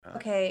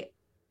Okay,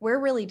 we're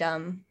really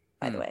dumb,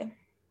 by the way.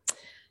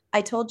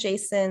 I told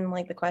Jason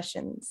like the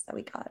questions that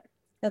we got.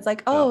 It's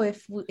like,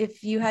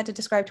 if you had to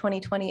describe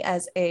 2020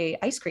 as a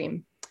ice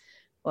cream,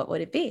 what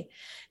would it be? And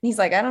he's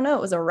like, I don't know.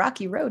 It was a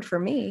rocky road for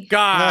me.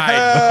 God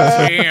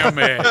damn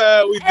it.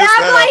 We just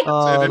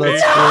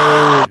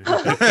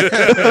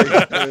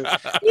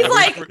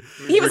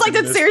he was like,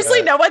 did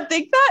seriously no one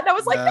think that? And I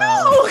was like,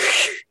 no.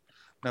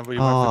 That would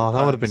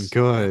have been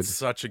good. It's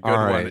such a good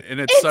one. And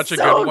it's such a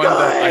good one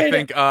that I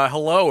think,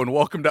 hello and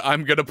welcome to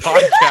I'm Gonna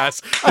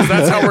Podcast. Because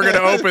that's how we're going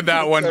to open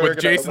that one with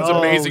Jason's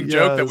amazing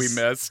joke that we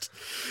missed.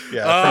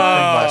 Yeah, from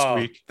last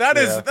week. Damn,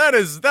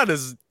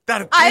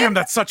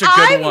 that's such a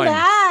good one.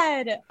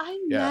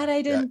 I'm mad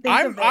I didn't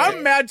think of it.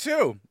 I'm mad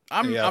too.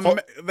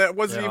 That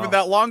wasn't even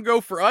that long ago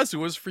for us. It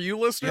was for you,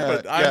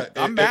 listener, but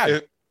I'm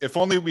mad. If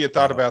only we had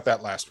thought about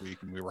that last week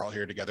and we were all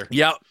here together.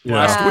 Last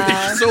week,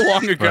 so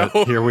long ago.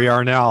 But here we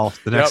are now,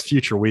 the next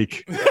future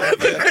week.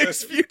 The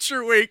next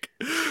future week.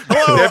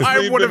 Hello,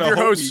 I'm one of your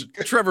hosts,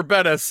 Trevor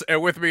Bettis,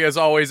 and with me, as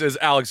always, is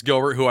Alex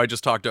Gilbert, who I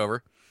just talked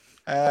over.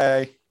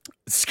 Hey.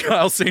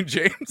 Kyle St.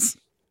 James.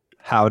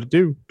 How to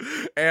do.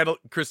 And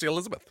Christy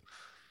Elizabeth.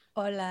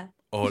 Hola.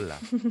 Hola.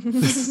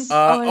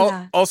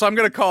 Hola. Also, I'm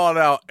going to call it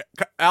out.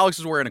 Alex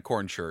is wearing a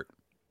corn shirt.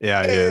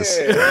 Yeah, he is.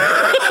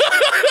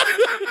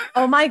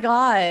 Oh my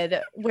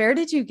God. Where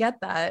did you get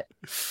that?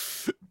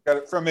 Got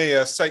it from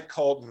a site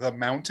called The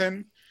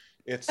Mountain.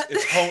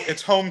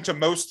 It's home to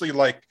mostly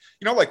like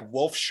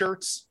wolf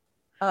shirts.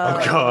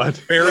 Oh God.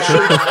 Bear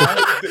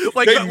shirts.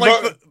 like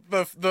the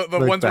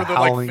ones where they're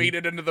howling. like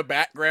faded into the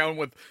background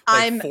with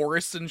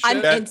forests and shit.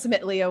 I'm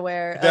intimately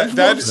aware of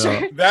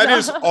that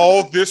is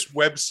all this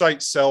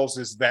website sells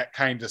is that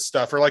kind of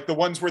stuff. Or like the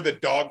ones where the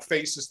dog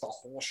face is the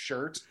whole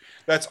shirt.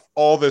 That's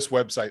all this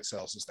website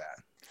sells is that.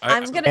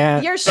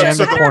 Your shirt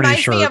kind of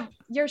reminds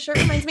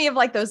me of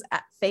like those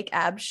fake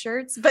ab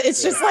shirts, but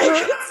it's just like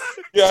I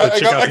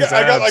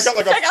got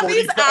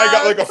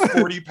like a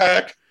 40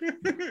 pack.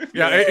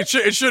 Yeah, it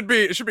should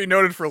be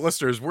noted for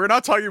listeners. We're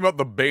not talking about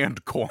the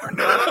band Korn.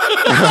 No,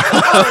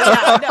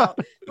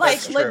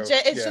 like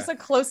legit. It's just a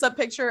close-up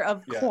picture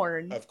of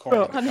corn. Of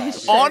corn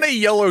on a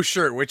yellow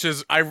shirt, which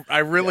is I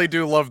really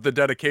do love the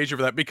dedication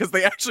for that because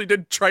they actually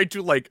did try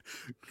to like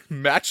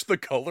match the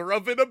color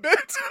of it a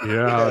bit.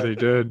 Yeah, they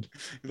did.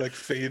 It like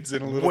fades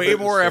in a little bit. Way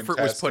more effort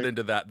was put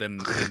into that than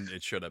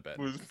it should have been.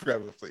 Was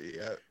probably,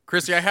 yeah.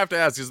 Christy, I have to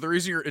ask, is the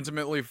reason you're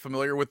intimately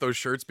familiar with those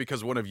shirts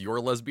because one of your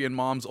lesbian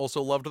moms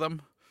also loved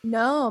them?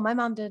 No, my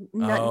mom did.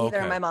 Neither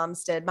of my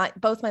moms did.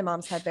 Both my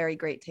moms had very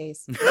great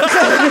taste.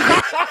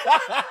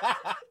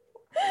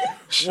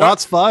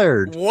 Shots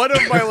fired. One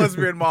of my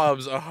lesbian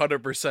moms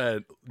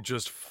 100%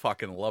 just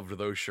fucking loved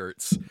those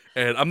shirts.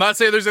 And I'm not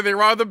saying there's anything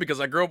wrong with them because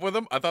I grew up with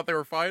them. I thought they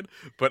were fine.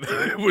 But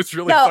it was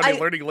really funny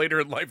learning later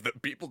in life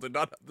that people did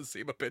not have the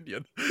same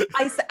opinion.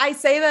 I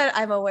say that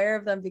I'm aware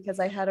of them because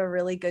I had a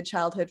really good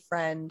childhood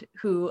friend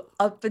who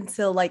up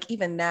until like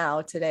even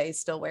now today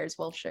still wears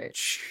wolf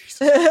shirts.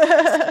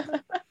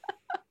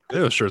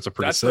 Those shirts are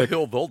pretty sick. That's the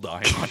hill they'll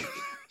die on.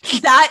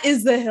 That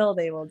is the hill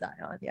they will die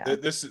on. Yeah.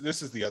 This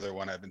is the other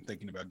one I've been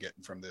thinking about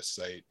getting from this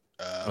site.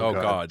 Oh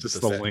God, just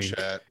the link.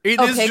 Chat.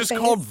 It is just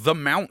called The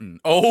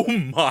Mountain. Oh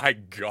my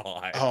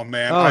God. Oh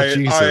man,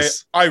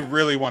 Jesus. I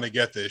really want to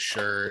get this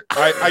shirt.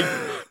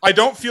 I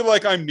don't feel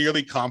like I'm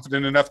nearly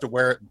confident enough to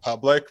wear it in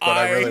public, but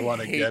I really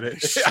want to get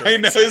it. I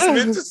know, isn't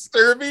it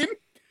disturbing?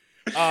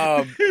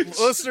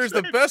 Listeners,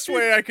 the best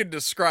way I can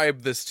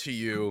describe this to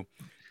you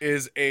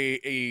is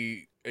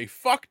a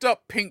fucked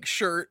up pink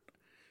shirt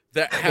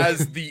that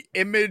has the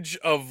image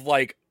of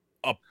like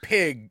a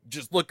pig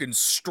just looking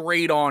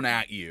straight on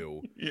at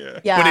you. Yeah.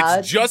 But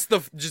it's just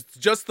the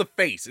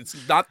face.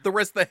 It's not the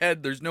rest of the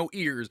head. There's no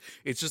ears.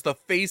 It's just the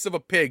face of a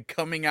pig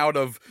coming out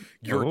of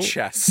your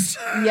chest.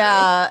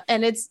 Yeah,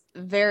 and it's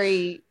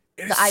very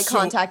the eye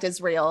contact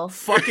is real.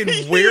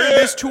 Fucking wear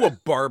this to a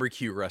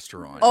barbecue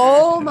restaurant.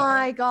 Oh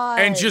my God.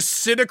 And just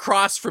sit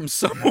across from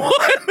someone.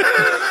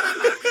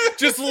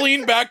 Just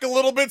lean back a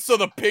little bit so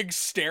the pig's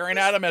staring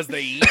at him as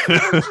they eat.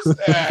 That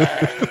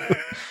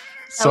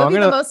would be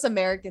the most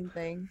American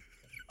thing.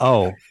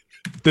 Oh,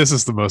 this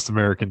is the most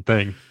American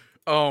thing.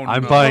 Oh,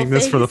 I'm buying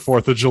this for the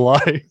 4th of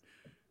July.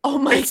 Oh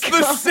my God. It's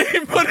the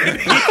same, but in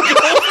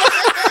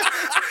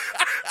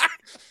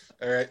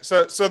All right,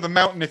 so the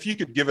Mountain, if you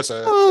could give us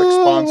a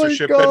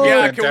sponsorship, that'd be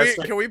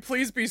fantastic. Can we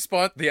please be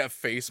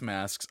face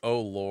masks? Oh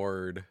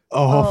Lord.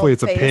 Oh, hopefully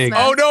it's a pig.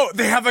 Oh no,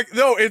 they have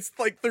it's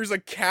like there's a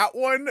cat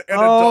one and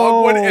a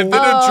dog one and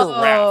then a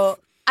giraffe.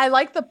 I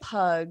like the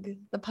pug.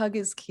 The pug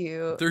is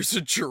cute. There's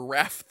a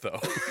giraffe though.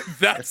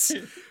 That's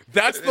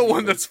the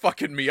one that's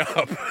fucking me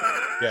up.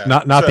 Yeah.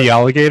 Not the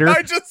alligator.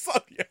 I just saw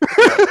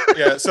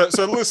yeah. So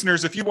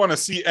listeners, if you want to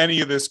see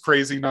any of this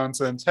crazy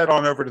nonsense, head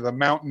on over to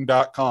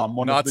themountain.com.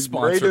 One of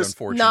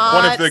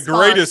the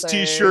greatest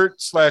t-shirt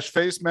 /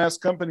 face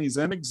mask companies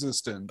in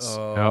existence.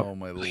 Oh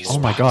my Lord. Oh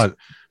my God.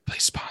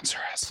 Please sponsor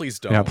us. Please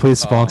don't. Yeah, please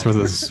sponsor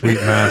this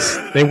sweet mess.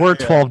 They were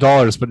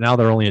 $12, but now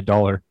they're only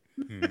 $1.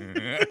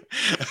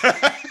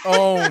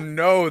 Oh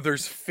no,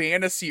 there's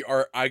fantasy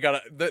art. I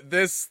gotta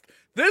this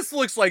This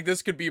looks like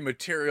this could be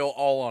material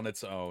all on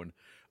its own.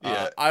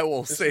 Yeah, I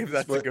will save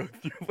that to go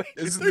through later.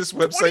 Isn't this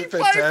website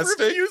fantastic?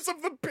 Reviews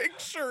of the pink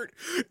shirt.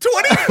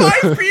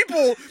 25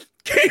 people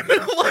came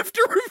and left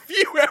a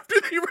review after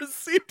they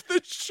received the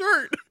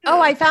shirt.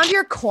 Oh, I found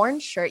your corn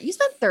shirt. You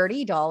spent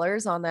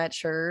 $30 on that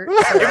shirt. It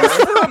was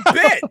for a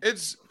bit.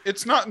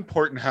 It's not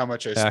important how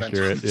much I spent.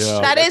 Accurate,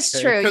 yeah. That is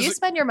true. You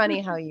spend your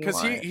money how you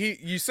want. Because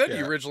you said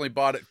you originally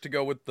bought it to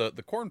go with the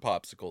corn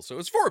popsicle, so it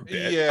was for a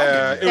bit.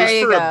 Yeah, it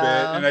was for a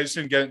bit, and I just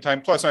didn't get it in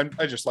time. Plus, I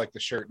just like the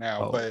shirt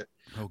now, but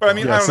I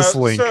mean, I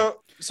don't know.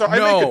 So I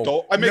make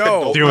adult.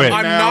 Do it.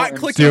 I'm not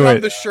clicking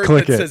on the shirt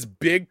that says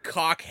 "Big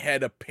Cock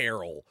Head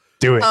Apparel."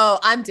 Do it. Oh,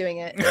 I'm doing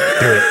it. Do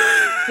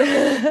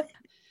it.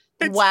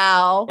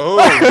 Wow. Oh,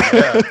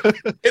 yeah.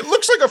 It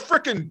looks like a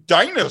freaking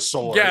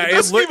dinosaur. Yeah,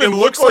 it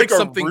looks like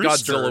something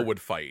rooster. Godzilla would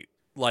fight.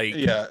 Like,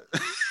 yeah.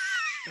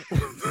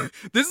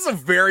 This is a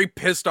very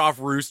pissed off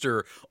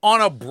rooster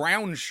on a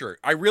brown shirt.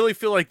 I really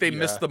feel like they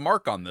missed the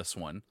mark on this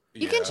one.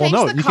 You can change the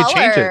color. Can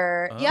change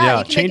it. Yeah,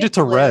 you can change make it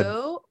to red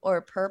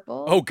or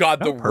purple. Oh god,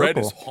 the purple. red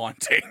is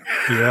haunting.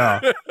 Yeah.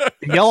 The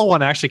yellow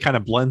one actually kind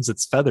of blends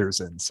its feathers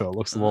in, so it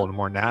looks a little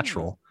more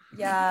natural.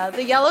 Yeah,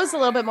 the yellow's a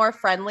little bit more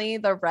friendly.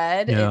 The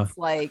red, it's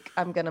like,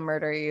 I'm gonna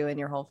murder you and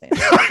your whole family.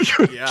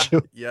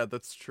 Yeah,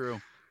 that's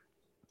true.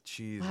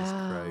 Jesus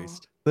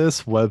Christ.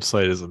 This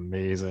website is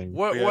amazing.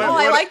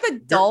 I like the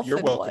dolphin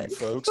You're welcome, one.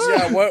 folks.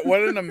 Yeah,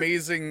 what an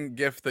amazing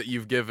gift that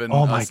you've given.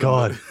 Oh my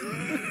god.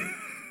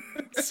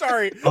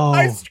 Sorry,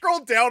 I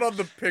scrolled down on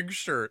the pig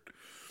shirt.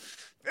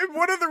 In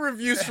one of the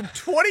reviews from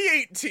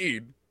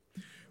 2018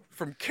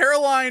 from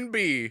Caroline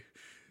B,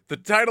 the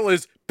title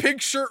is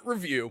Pig Shirt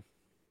Review.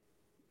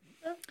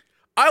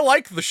 I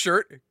liked the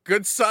shirt.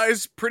 Good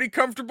size, pretty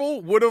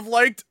comfortable. Would have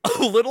liked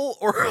a little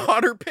or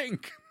hotter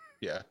pink.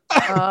 Yeah.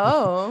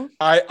 Oh.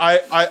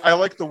 I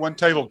like the one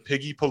titled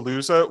Piggy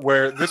Palooza,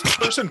 where this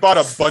person bought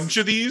a bunch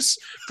of these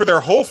for their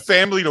whole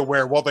family to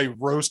wear while they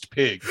roast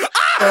pig.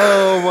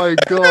 Oh my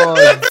god.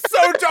 That's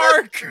so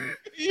dark.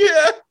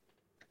 Yeah.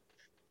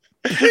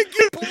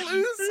 Piggy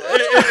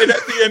Palooza. And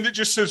at the end it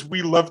just says,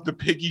 "We love the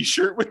piggy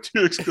shirt" with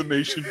 2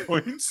 exclamation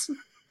points.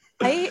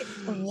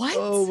 What?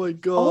 Oh my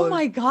god. Oh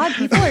my god,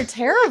 people are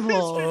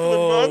terrible.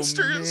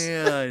 Monsters.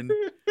 Man.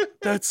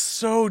 That's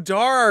so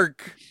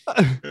dark.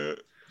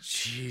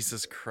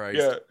 Jesus Christ.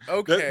 Yeah.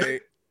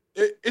 Okay.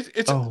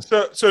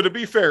 So to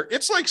be fair,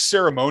 it's like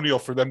ceremonial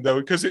for them though,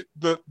 because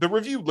the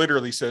review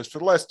literally says, for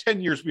the last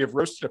 10 years we have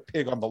roasted a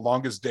pig on the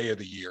longest day of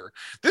the year.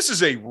 This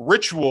is a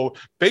ritual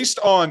based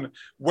on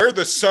where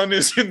the sun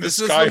is in the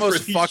sky. This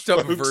is the most fucked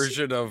up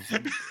version of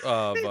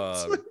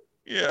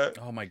yeah.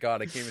 Oh my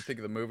god, I can't even think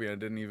of the movie. I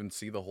didn't even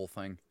see the whole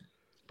thing.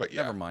 But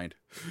yeah. Never mind.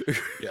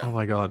 Yeah. Oh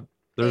my god.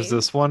 There's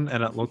this one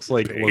and it looks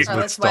like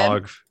Elizabeth's this one?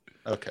 dog.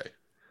 Okay.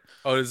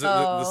 Oh, does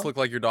this look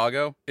like your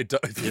doggo? It does.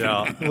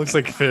 Yeah. It looks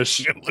like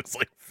fish. It looks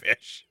like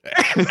fish.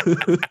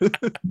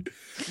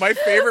 My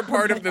favorite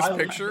part of this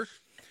picture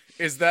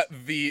is that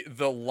the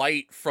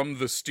light from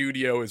the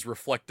studio is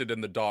reflected in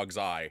the dog's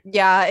eye.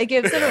 Yeah, it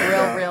gives it a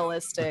real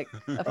realistic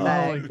effect. Oh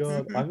my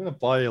god. I'm gonna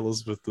buy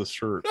Elizabeth this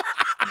shirt.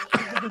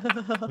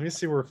 Let me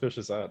see where fish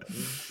is at.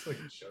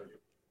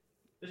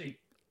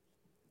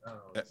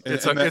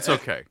 It's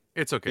okay.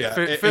 It's okay.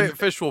 Yeah,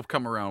 fish will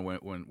come around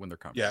when they're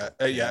coming. Yeah,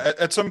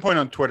 At some point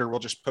on Twitter, we'll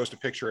just post a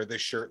picture of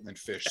this shirt and then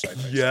fish side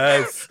by side.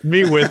 Yes.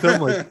 Me with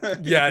them. Like,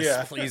 yes,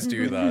 Yeah. please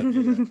do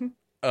that.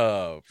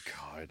 Oh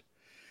god.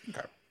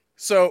 Okay.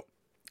 So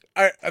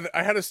I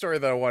had a story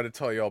that I wanted to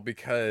tell y'all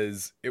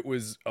because it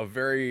was a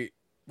very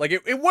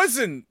it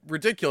wasn't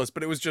ridiculous,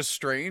 but it was just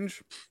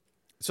strange.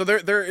 So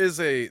there's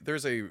a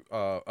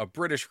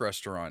British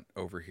restaurant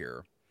over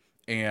here.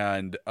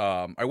 And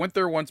I went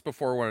there once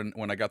before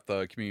when I got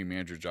the community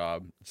manager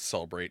job to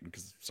celebrate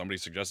because somebody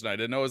suggested I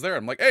didn't know it was there.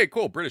 I'm like, hey,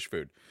 cool, British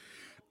food.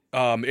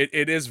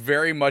 It is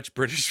very much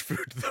British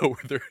food though.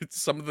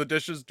 Some of the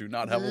dishes do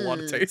not have a lot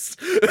of taste.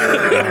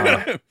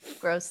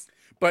 Gross.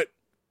 But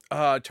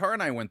Tara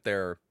and I went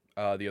there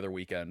the other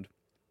weekend,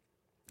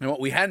 and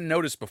what we hadn't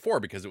noticed before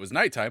because it was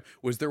nighttime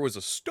was there was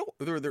a store.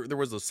 There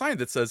was a sign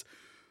that says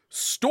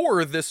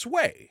 "Store this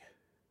way."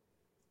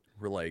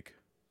 We're like,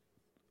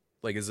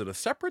 is it a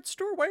separate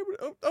store? Why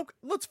would, okay,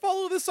 let's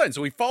follow this sign.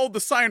 So we followed the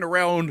sign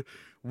around,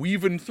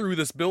 weaving through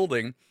this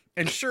building,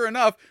 and sure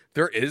enough,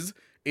 there is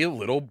a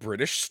little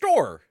British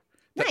store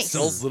that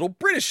sells little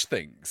British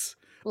things.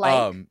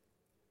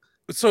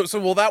 So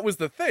well, that was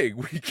the thing.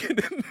 We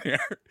get in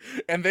there,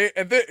 and they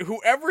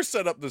whoever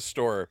set up the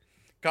store,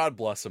 God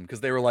bless them,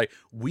 because they were like,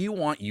 we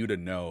want you to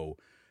know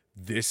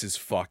this is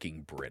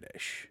fucking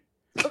British.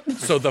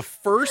 So the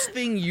first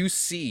thing you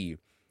see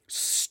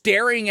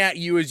staring at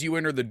you as you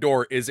enter the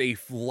door is a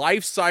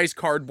life-size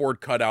cardboard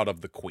cutout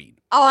of the Queen.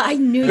 Oh, I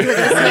knew you were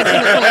going to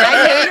mention the Queen.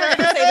 I knew you were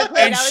going to say the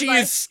Queen. And she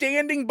is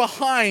standing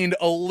behind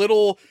a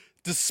little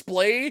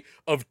display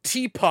of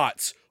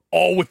teapots,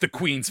 all with the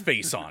Queen's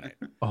face on it.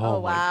 Oh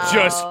wow.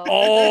 Just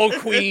all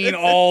Queen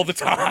all the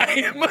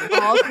time.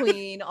 All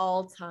Queen,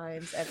 all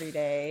times, every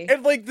day.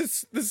 And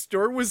this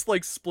store was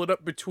split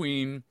up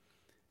between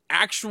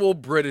actual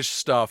British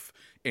stuff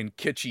and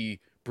kitschy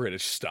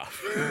British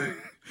stuff.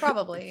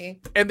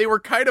 Probably. And they were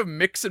kind of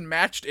mix and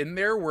matched in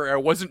there where I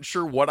wasn't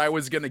sure what I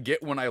was going to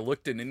get when I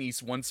looked in any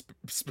one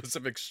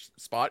specific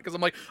spot. Because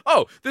I'm like,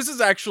 oh, this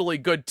is actually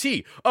good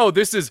tea. Oh,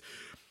 this is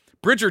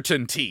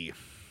Bridgerton tea.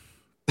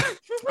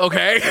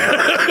 Okay.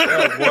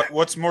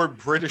 What's more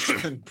British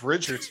than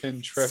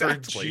Bridgerton, Trevor?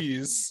 Exactly.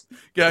 Jeez.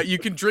 Yeah, you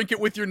can drink it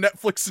with your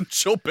Netflix and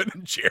chill Ben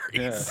and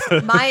Jerry's.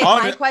 Yeah.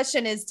 My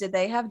question is, did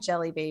they have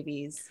jelly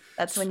babies?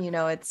 That's when you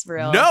know it's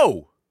real.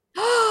 No.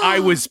 I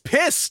was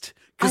pissed.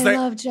 I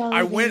love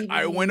jelly babies.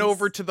 I went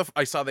over to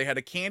I saw they had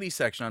a candy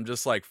section. I'm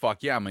just like,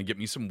 fuck yeah, I'm gonna get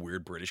me some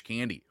weird British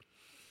candy.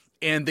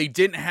 And they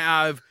didn't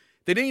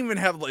even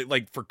have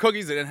like for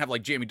cookies, they didn't have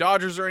like Jamie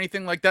Dodgers or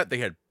anything like that. They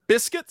had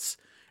biscuits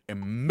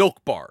and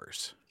milk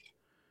bars.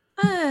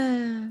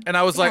 And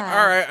I was like,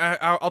 all right,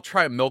 I'll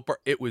try a milk bar.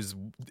 It was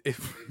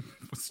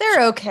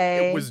they're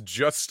okay. It was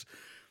just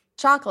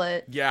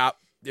chocolate. Yeah,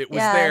 it was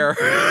there.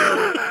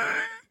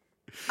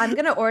 I'm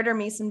gonna order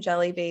me some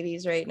jelly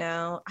babies right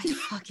now. I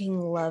fucking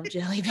love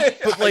jelly babies.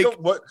 But like,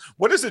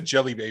 what is a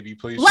jelly baby,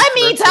 please? Let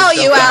me tell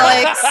you,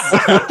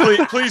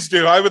 Alex. please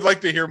do. I would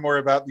like to hear more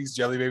about these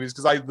jelly babies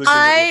because I literally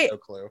have no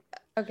clue.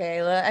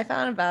 Okay, I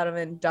found about them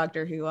in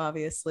Doctor Who,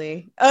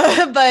 obviously,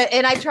 and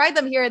I tried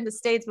them here in the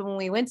States. But when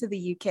we went to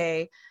the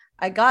UK,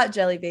 I got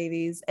jelly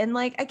babies, and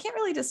like I can't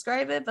really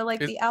describe it, but like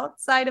the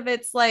outside of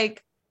it's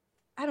like,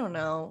 I don't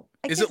know.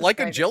 Is it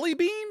like a jelly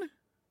bean?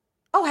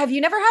 Oh, have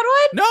you never had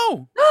one?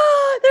 No.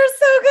 They're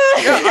so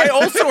good. Yeah, I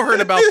also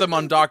heard about them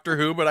on Doctor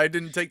Who, but I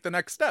didn't take the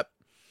next step.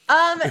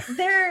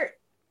 They're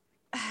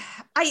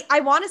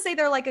I want to say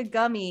they're like a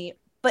gummy,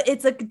 but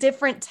it's a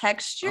different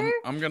texture.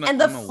 And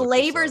the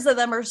flavors of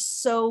them are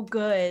so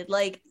good.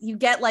 Like you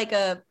get like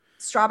a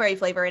strawberry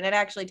flavor, and it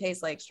actually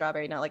tastes like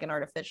strawberry, not like an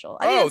artificial.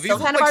 These look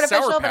like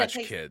Sour Patch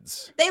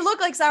Kids. They look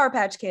like Sour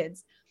Patch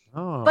Kids.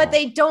 Oh. But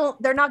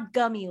they're not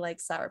gummy like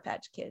Sour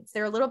Patch Kids.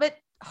 They're a little bit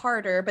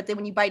harder, but then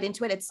when you bite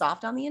into it, it's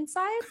soft on the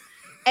inside,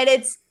 and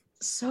it's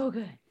so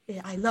good.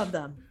 I love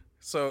them.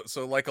 So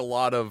like a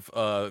lot of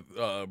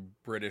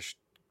British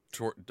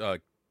to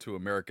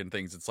American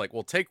things, it's like,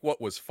 well, take what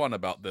was fun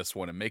about this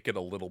one and make it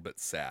a little bit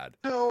sad.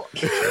 No.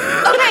 Okay,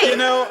 I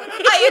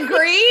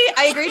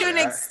agree to an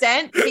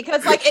extent,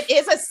 because like it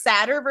is a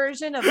sadder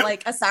version of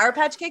like a Sour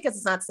Patch Kid because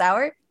it's not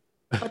sour,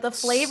 but the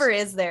flavor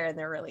is there and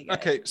they're really good.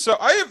 Okay, so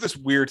I have this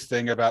weird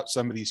thing about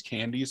some of these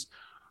candies.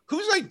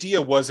 Whose idea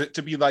was it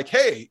to be like,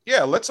 hey,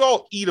 yeah, let's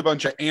all eat a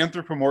bunch of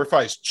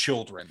anthropomorphized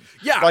children?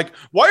 Yeah. Like,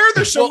 why are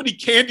there so many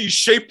candies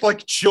shaped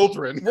like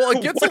children? Well,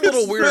 it gets a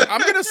little weird.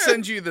 I'm going to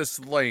send you this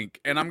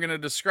link, and I'm going to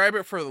describe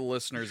it for the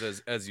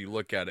listeners as you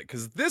look at it,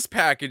 because this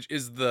package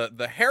is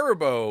the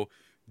Haribo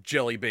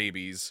jelly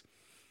babies,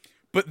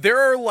 but there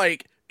are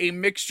like a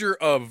mixture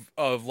of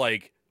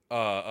like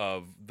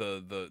the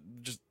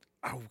just,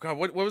 oh god,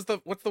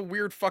 what's the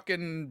weird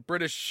fucking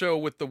British show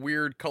with the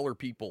weird color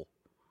people?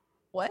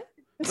 What?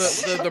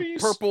 The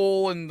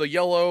purple and the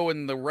yellow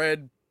and the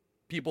red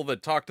people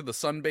that talk to the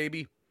sun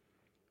baby.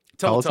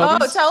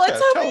 Teletubbies.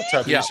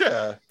 Teletubbies.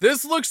 Yeah.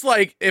 This looks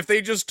like if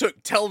they just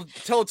took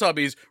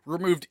Teletubbies,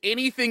 removed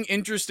anything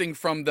interesting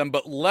from them,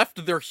 but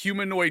left their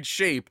humanoid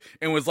shape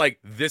and was like,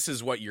 this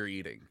is what you're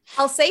eating.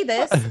 I'll say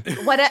this.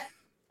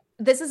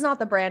 This is not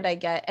the brand I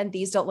get, and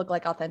these don't look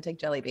like authentic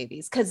jelly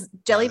babies, because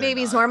jelly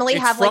babies normally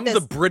have from like this.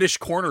 The British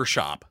Corner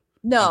Shop.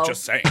 No, I'm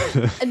just saying.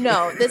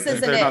 No, this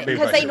isn't it,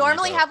 because they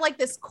normally have like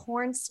this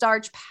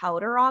cornstarch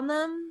powder on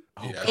them.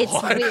 Oh, it's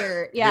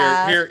weird.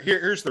 Yeah.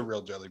 Here's the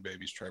real jelly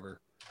babies,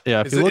 Trevor.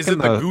 Yeah. Is it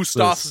the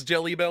Gustav's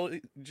jelly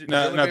belly?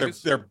 No,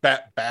 they're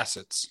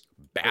Bassets.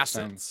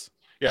 Bassets.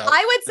 Yeah.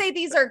 I would say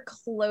these are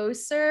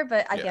closer,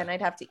 but again,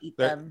 I'd have to eat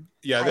them.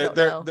 Yeah,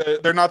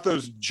 they're not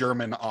those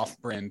German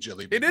off-brand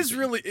jelly babies. It is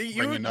really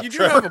you do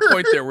have a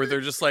point there where they're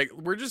just like,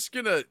 we're just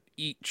gonna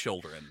eat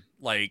children.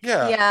 Like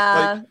like,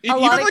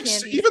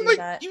 even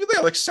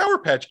like Sour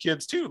Patch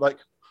Kids too. Like,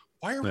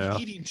 why are we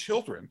eating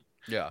children?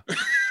 Yeah.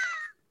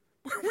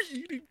 Why are we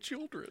eating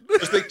children?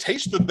 Because they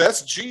taste the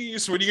best.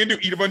 Geez, what are you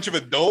gonna do? Eat a bunch of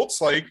adults?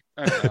 Like,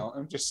 I don't know.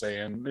 I'm just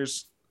saying.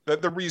 There's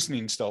the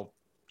reasoning still.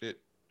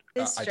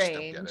 It's strange. I just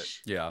don't get it.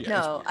 Yeah.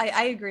 No,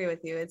 I agree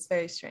with you. It's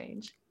very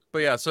strange.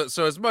 But yeah,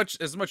 so as much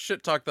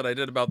shit talk that I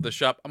did about the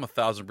shop, I'm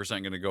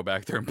 1,000% gonna go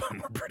back there and buy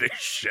more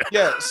British shit.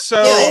 Yeah.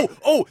 So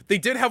they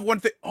did have one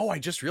thing. Oh, I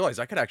just realized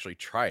I could actually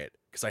try it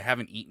because I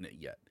haven't eaten it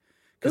yet.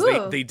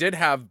 Because they did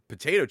have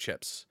potato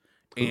chips.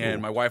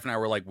 And my wife and I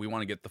were like, we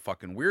want to get the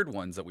fucking weird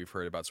ones that we've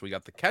heard about. So we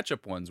got the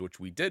ketchup ones, which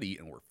we did eat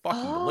and were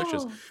fucking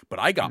delicious. But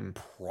I got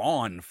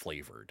prawn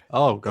flavored.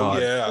 Oh,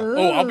 God. Yeah.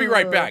 Oh, I'll be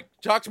right back.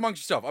 Talk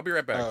amongst yourself. I'll be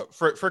right back.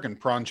 Freaking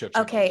prawn chips.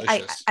 Okay,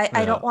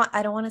 I don't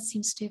want to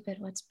seem stupid.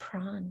 What's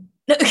prawn?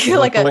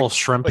 like a little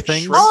shrimp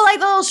thing. Oh, like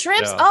the little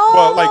shrimps. Yeah.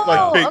 Oh,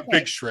 well, like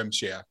big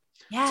shrimps. Yeah.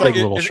 Yeah. It's like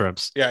little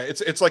shrimps. Yeah,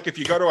 it's like if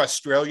you go to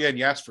Australia and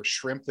you ask for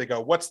shrimp, they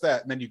go, "What's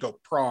that?" And then you go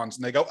prawns,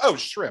 and they go, "Oh,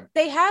 shrimp."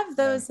 They have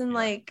those in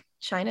like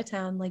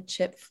Chinatown, like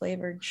chip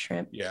flavored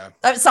shrimp. Yeah.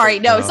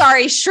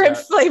 Sorry, shrimp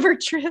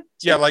flavored shrimp.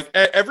 Yeah, like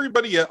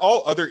everybody,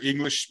 all other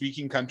English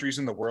speaking countries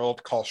in the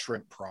world call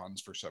shrimp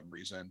prawns for some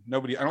reason. I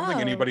don't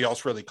think anybody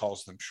else really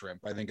calls them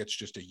shrimp. I think it's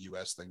just a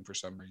US thing for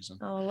some reason.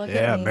 Oh, look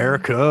at me.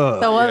 America.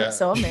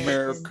 So American.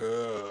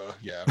 America.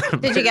 Yeah.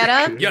 Did you get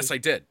them? Yes, I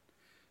did.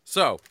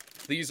 So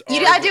these are.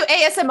 You gotta do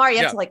ASMR. You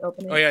have to like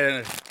open it. Oh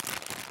yeah.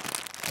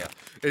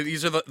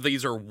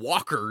 These are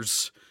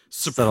Walker's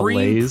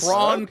Supreme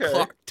Prawn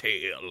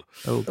Cocktail.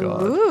 Oh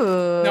god.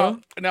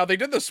 Ooh. Now they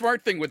did the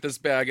smart thing with this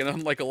bag, and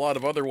unlike a lot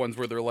of other ones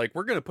where they're like,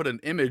 we're gonna put an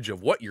image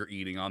of what you're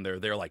eating on there,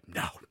 they're like,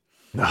 no.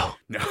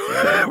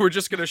 We're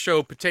just gonna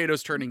show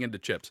potatoes turning into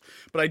chips.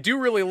 But I do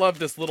really love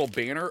this little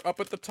banner up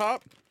at the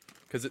top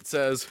because it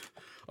says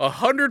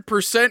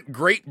 100%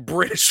 Great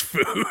British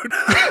food.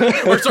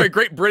 Or sorry,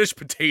 Great British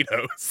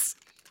potatoes.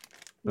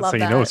 That's how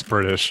you know it's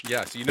British.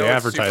 Yes, you know they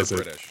it's advertise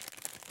super it. British.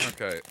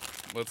 Okay,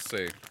 let's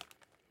see.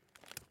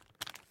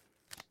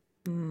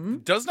 Mm-hmm.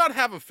 Does not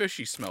have a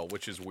fishy smell,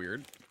 which is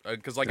weird.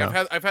 Because like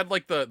I've had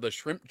like the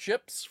shrimp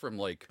chips from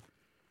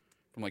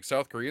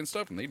South Korea and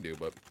stuff, and they do,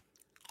 but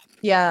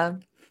yeah.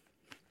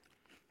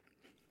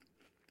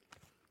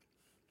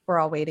 We're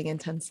all waiting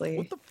intensely.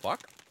 what the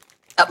fuck?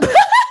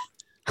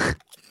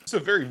 It's a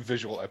very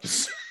visual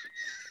episode.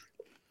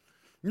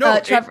 No,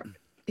 Trevor,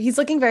 he's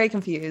looking very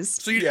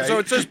confused. So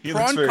it says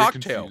prawn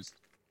cocktail. Confused.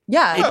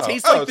 Yeah. It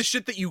tastes like the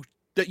shit that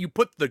you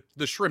put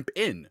the shrimp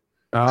in.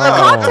 Oh.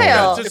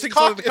 Cocktail. It's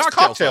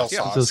cocktail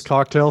sauce. This is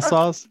cocktail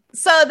sauce?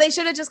 So they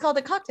should have just called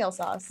it cocktail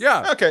sauce.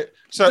 Yeah. Okay.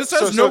 So this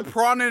has no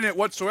prawn in it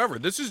whatsoever.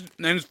 And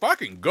it's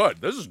fucking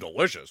good. This is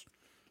delicious.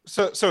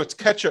 So it's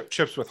ketchup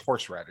chips with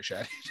horseradish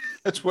added.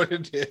 That's what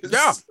it is.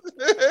 Yeah.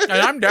 And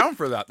I'm down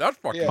for that. That's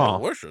fucking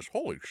delicious.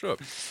 Holy shit.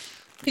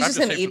 He's just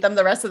gonna eat them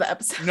the rest of the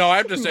episode. No, I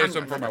have to say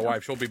something for my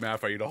wife. She'll be mad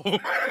if I eat all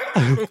of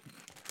them.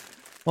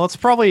 Well, it's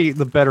probably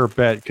the better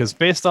bet because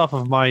based off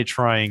of my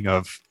trying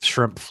of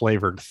shrimp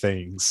flavored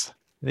things,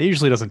 it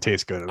usually doesn't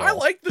taste good at all. I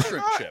like the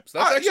shrimp chips.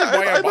 That's actually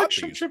why I bought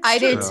these. Chips I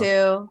did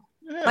too.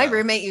 Yeah. My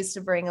roommate used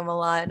to bring them a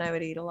lot, and I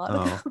would eat a lot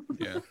of them.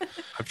 Yeah.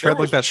 I've tried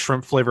like that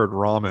shrimp flavored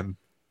ramen.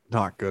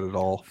 Not good at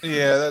all.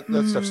 Yeah,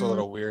 that stuff's a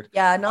little weird.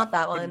 Yeah, not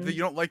that one. You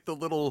don't like the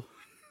little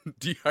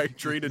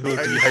dehydrated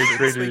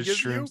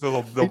shrimps, the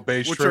little bay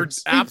which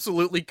shrimps, are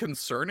absolutely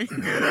concerning.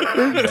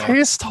 They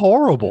taste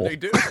horrible. They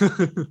do.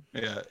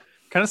 Yeah.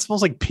 Kind of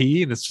smells like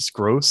pee and it's just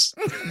gross.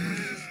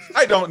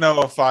 I don't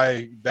know if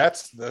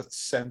that's the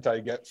scent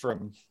I get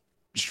from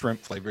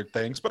shrimp flavored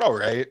things, but all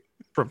right.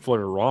 Shrimp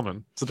flavored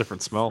ramen. It's a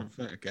different smell.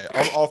 Okay.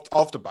 I'll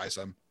have to buy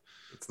some.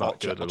 It's not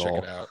good at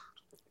all. Check it out.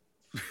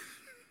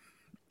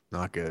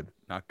 Not good.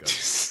 Not good.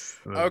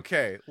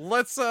 Okay,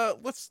 let's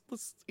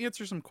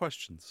answer some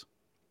questions.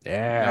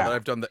 Yeah. Now that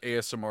I've done the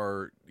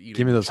ASMR eating.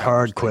 Give me those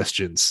hard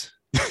questions.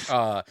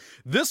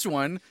 This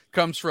one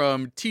comes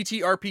from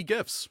TTRP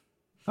Gifts.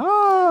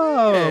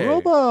 Oh, Hey.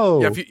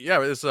 Robo.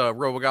 Yeah, it's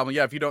Robo Goblin.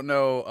 Yeah, if you don't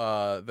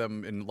know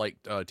them and like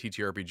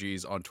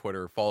TTRPGs on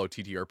Twitter, follow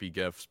TTRP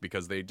Gifts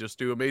because they just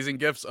do amazing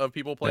gifts of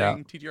people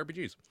playing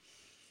TTRPGs.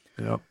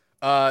 Yep.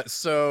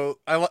 So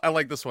I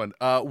like this one.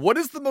 What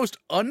is the most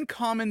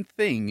uncommon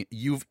thing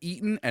you've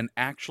eaten and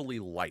actually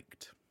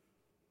liked?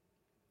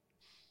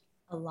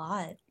 A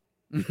lot.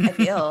 I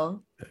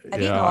feel.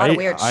 I've eaten a lot of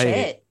weird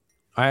shit.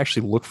 I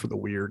actually look for the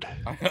weird.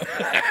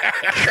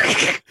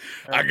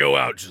 I go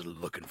out just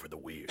looking for the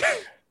weird.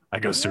 I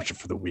go searching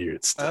for the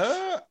weird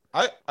stuff.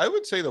 I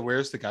would say the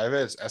weirdest thing I've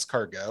had is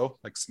escargot,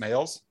 like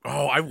snails.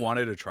 Oh, I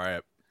wanted to try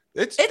it.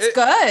 It's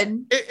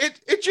good.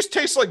 It just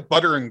tastes like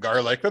butter and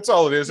garlic. That's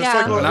all it is. Yeah.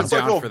 It's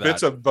like little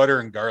bits of butter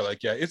and garlic.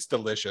 Yeah, it's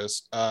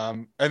delicious.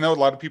 I know a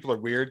lot of people are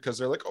weird because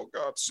they're like, oh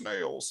god,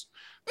 snails.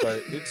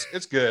 But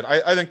it's good.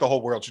 I think the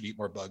whole world should eat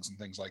more bugs and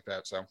things like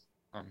that. So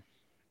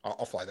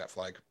I'll fly that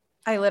flag.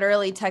 I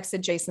literally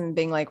texted Jason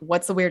being like,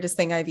 what's the weirdest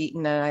thing I've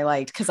eaten and I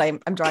liked? Because I'm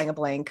drawing a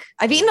blank.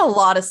 I've eaten a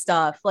lot of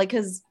stuff. Like,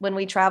 because when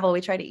we travel,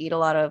 we try to eat a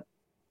lot of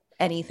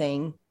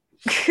anything.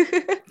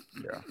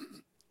 Yeah.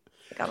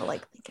 I gotta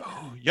like think of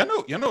Oh,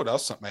 you know what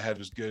else something I had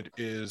was good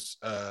is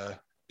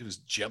it was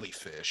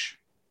jellyfish.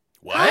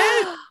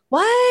 What?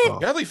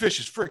 What? Jellyfish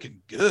is freaking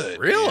good.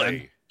 Really?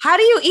 Man. How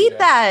do you eat Yeah.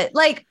 that?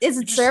 Like, is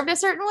it just- served a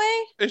certain way?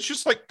 It's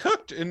just like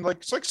cooked and like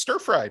it's like stir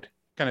fried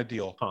kind of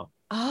deal.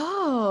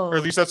 Oh, Or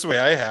at least that's the way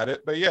I had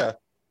it. But yeah.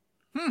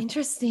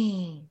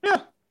 interesting.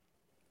 Yeah.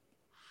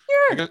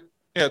 Sure. I guess-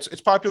 yeah,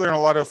 it's popular in a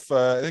lot of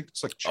I think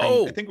it's like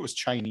Oh. I think it was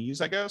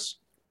Chinese, I guess.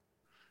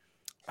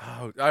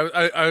 Oh,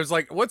 I was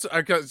like, so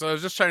I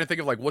was just trying to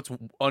think of like what's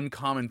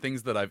uncommon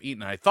things that I've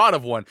eaten. I thought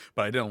of one,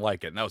 but I didn't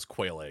like it, and that was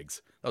quail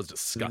eggs. That was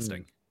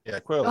disgusting. Yeah,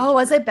 quail. Oh,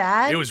 was it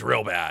bad? It was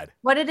real bad.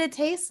 What did it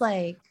taste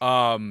like?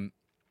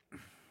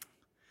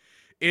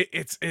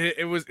 It's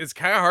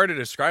kind of hard to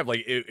describe.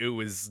 Like it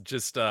was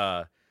just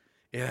it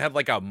had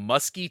like a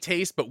musky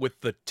taste, but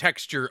with the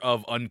texture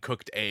of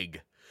uncooked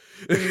egg.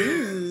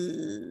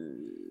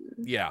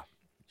 Yeah.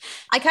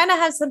 I kind of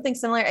have something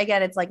similar.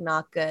 Again, it's like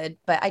not good,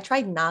 but I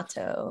tried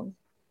natto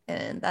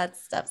and that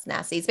stuff's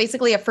nasty. It's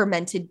basically a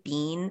fermented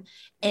bean,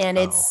 and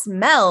it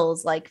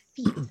smells like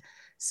feet.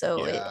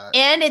 So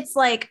it's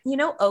like, you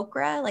know,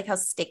 okra, like how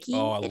sticky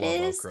it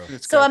is.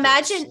 So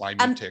imagine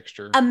slimy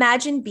texture.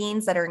 Imagine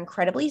beans that are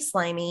incredibly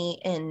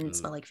slimy and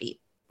smell like feet.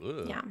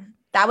 Yeah,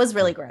 that was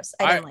really gross.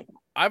 I didn't like that.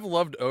 I've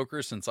loved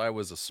okra since I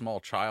was a small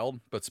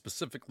child, but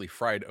specifically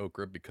fried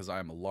okra because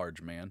I'm a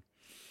large man.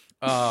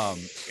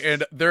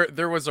 And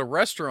there was a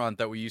restaurant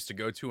that we used to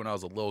go to when I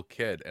was a little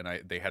kid, and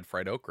they had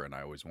fried okra, and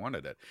I always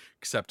wanted it.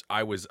 Except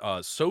I was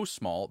so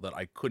small that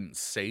I couldn't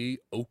say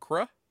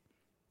okra,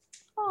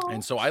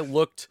 and so I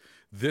looked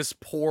this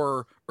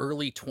poor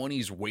early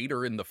 20s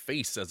waiter in the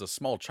face as a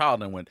small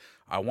child and went,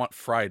 "I want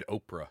fried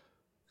okra."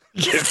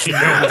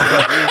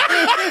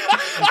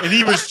 And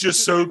he was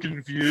just so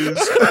confused.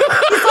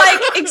 He's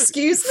like,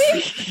 "Excuse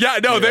me?" Yeah,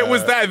 no, that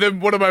was that. And then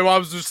one of my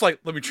moms was just like,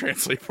 "Let me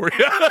translate for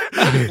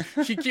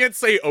you." She can't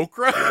say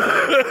okra.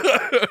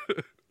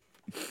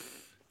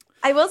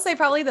 I will say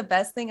probably the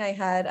best thing I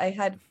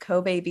had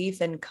Kobe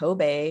beef in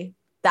Kobe.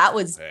 That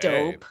was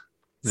dope.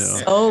 Yeah.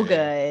 So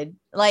good.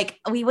 Like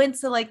we went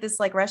to like this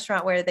like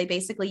restaurant where they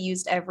basically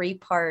used every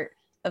part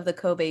of the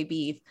Kobe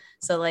beef.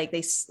 So like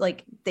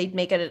they'd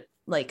make it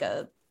like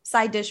a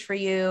side dish for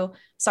you.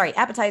 Sorry,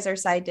 appetizer,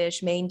 side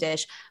dish, main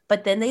dish.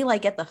 But then they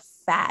like get the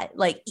fat.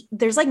 Like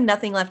there's like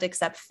nothing left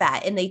except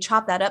fat. And they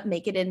chop that up,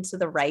 make it into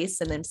the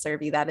rice, and then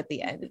serve you that at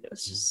the end. It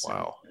was just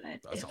so good.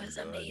 It was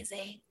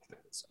amazing.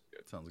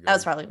 Sounds good. That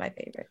was probably my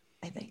favorite,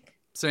 I think.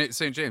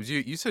 St. James,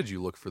 you said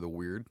you look for the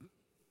weird.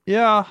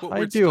 Yeah,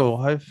 I do. Stuff?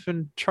 I've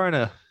been trying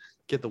to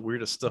get the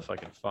weirdest stuff I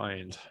can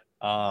find.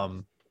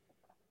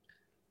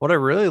 What I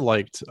really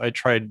liked, I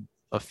tried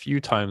a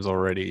few times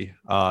already,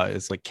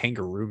 is like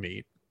kangaroo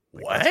meat.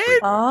 Like, what?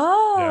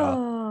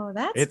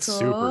 That's cool.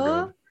 Super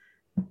good.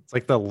 It's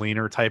like the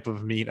leaner type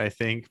of meat, I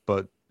think,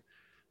 but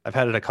I've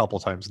had it a couple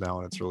times now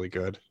and it's really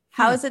good.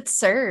 How is it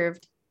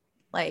served?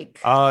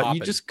 Like you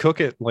just cook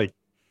it like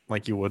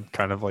you would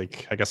kind of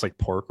like, I guess, like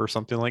pork or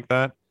something like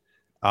that.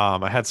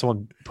 I had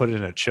someone put it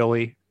in a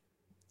chili.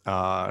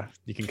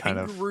 You can kind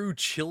of kangaroo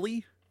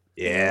chili.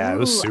 Yeah, it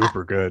was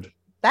super good.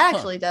 That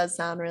actually does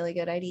sound really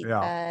good. I'd eat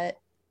that.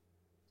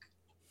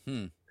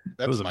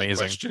 That was amazing.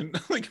 Question.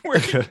 Like, where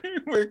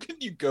can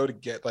you go to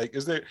get, like,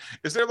 is there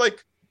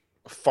like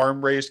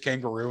farm raised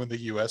kangaroo in the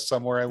U.S.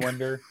 somewhere? I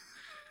wonder.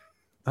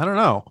 I don't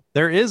know.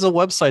 There is a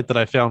website that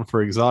I found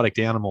for exotic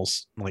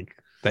animals, like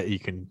that you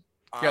can.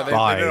 Yeah, they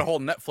did a whole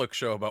Netflix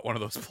show about one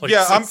of those places.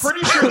 Yeah, I'm pretty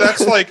sure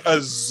that's like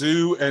a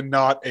zoo and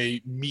not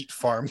a meat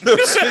farm. No.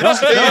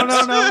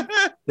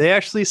 They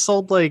actually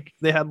sold they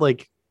had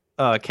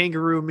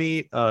kangaroo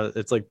meat.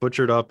 It's like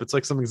butchered up. It's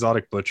like some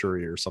exotic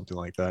butchery or something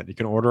like that. You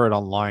can order it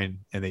online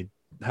and they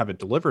have it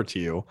delivered to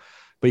you.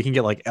 But you can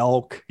get like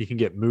elk. You can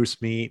get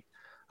moose meat.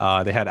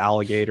 They had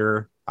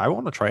alligator. I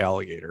want to try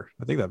alligator.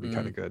 I think that'd be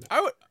kind of good.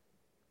 Have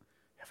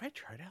I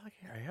tried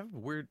alligator? I have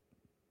weird.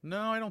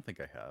 No, I don't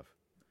think I have.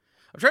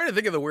 I'm trying to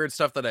think of the weird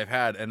stuff that I've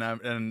had, and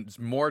it's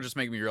more just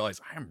making me realize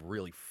I am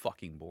really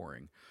fucking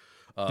boring.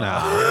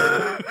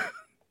 Hey,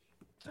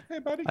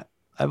 buddy.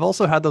 I've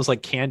also had those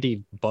like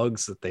candied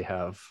bugs that they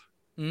have.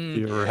 Have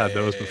you ever had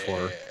those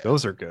before?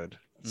 Those are good.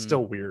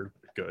 Still weird,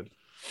 good.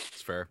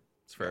 It's fair.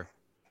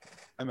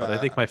 But I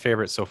think my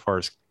favorite so far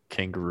is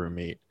kangaroo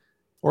meat,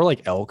 or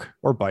like elk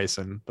or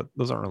bison, but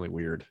those aren't really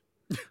weird.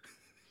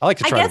 I like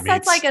to try. I guess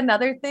that's like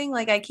another thing.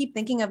 Like I keep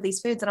thinking of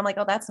these foods, and I'm like,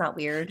 oh, that's not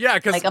weird. Yeah,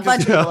 because like a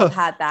bunch of people have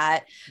had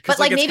that, but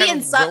like maybe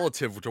in some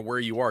relative to where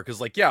you are. Because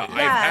like, I've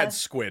had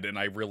squid and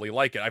I really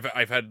like it.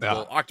 I've had the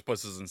little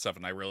octopuses and stuff,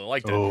 and I really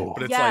liked it.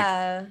 But it's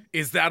like,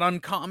 is that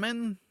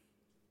uncommon?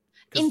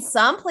 In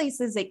some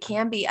places, it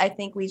can be. I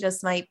think we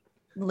just might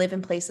live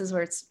in places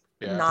where it's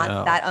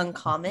not that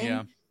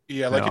uncommon.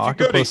 Yeah, like if you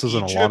octopus go to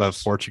isn't a lot of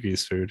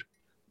Portuguese food.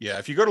 Yeah,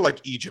 if you go to like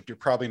Egypt, you're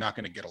probably not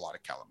going to get a lot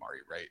of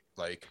calamari, right?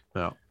 Like,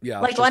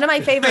 like one of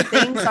my favorite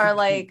things are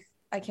like,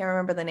 I can't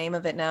remember the name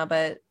of it now,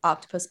 but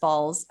octopus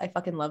balls. I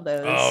fucking love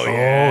those.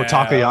 Oh,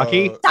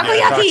 takoyaki.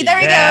 Takoyaki. There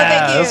we go.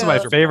 Thank you. Those are my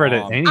favorite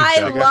at any.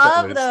 I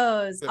love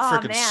those.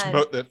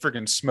 That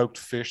freaking smoked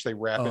fish they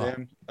wrap it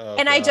in.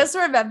 And I just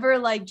remember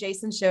like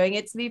Jason showing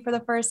it to me for the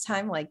first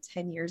time like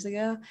 10 years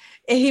ago.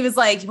 And he was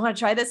like, "You want to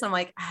try this?" And I'm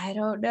like, "I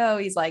don't know."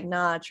 He's like,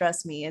 "Nah,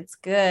 trust me, it's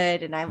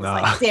good." And I was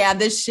like, "Damn,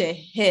 this shit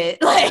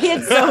hit. Like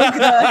it's so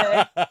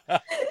good."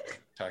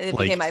 It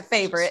became my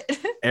favorite.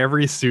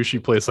 Every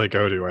sushi place I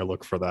go to, I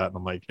look for that, and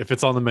I'm like, if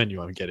it's on the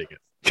menu, I'm getting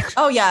it.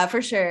 Oh yeah,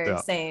 for sure.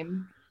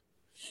 Same.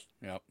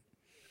 Yep.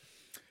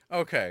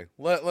 Okay,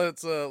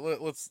 let's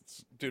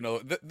do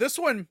another. This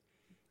one,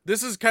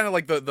 this is kind of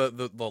like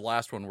the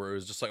last one where it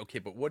was just like, okay,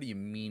 but what do you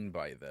mean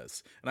by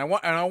this? And I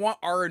want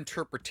our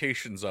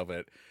interpretations of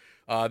it.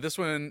 This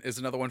one is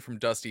another one from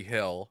Dusty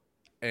Hill,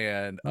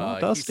 and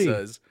Dusty. He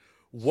says,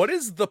 "What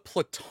is the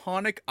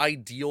platonic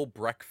ideal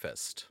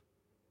breakfast?"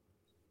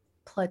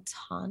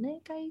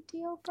 platonic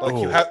ideal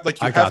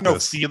like you have no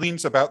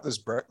feelings about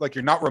this like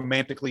you're not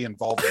romantically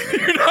involved in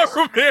it. You're not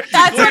romantically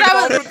That's what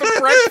I was with the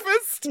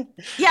breakfast.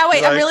 Yeah,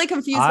 wait, I'm really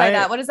confused by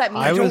that. What does that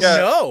mean? I don't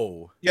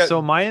know. Yeah.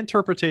 So my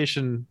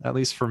interpretation, at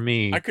least for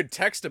me, I could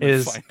text him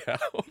and find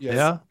out.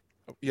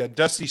 Yeah,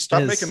 Dusty,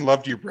 stop making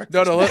love to your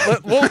breakfast. No,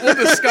 we'll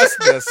discuss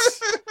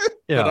this.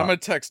 Yeah, but I'm gonna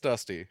text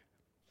Dusty.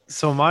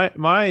 So my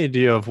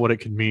idea of what it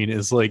could mean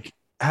is like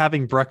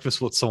having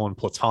breakfast with someone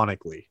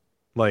platonically,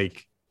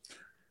 like.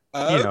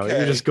 You know,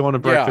 you're just going to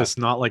breakfast,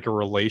 not like a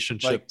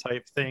relationship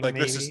type thing. Like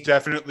this is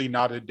definitely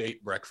not a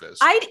date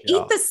breakfast. I'd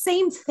eat the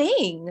same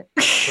thing.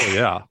 Oh,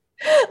 yeah.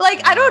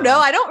 Like, I don't know.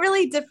 I don't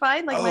really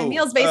define like my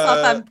meals based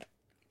off I'm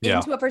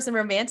into a person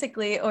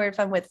romantically or if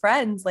I'm with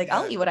friends. Like,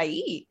 I'll eat what I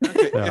eat.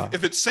 Okay.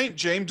 If it's St.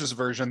 James's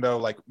version, though,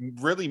 like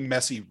really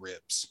messy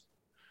ribs.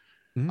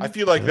 I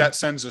feel like that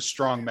sends a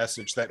strong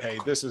message that, hey,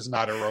 this is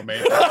not a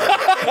romantic.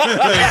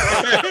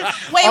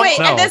 wait,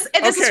 no.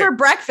 and this is for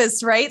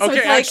breakfast, right? So it's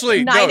like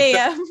actually, 9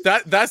 a.m.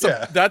 That's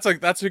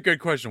a good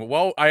question.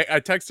 Well,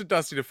 I texted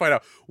Dusty to find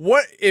out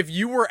what if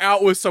you were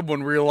out with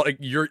someone where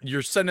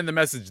you're sending the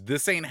message,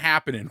 this ain't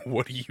happening.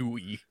 What do you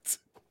eat?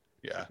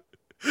 Yeah.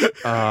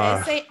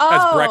 Okay.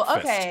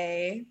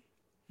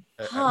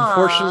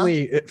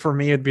 Unfortunately, for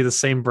me, it'd be the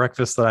same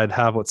breakfast that I'd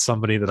have with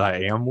somebody that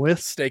I am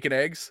with. Steak and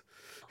eggs.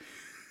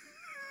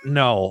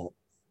 No,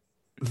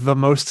 the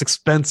most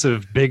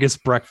expensive,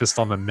 biggest breakfast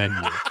on the menu.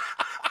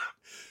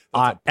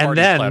 And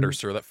then platter,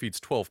 sir, that feeds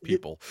 12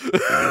 people.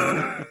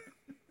 I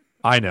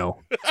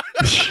know.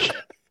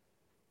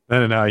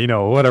 No, you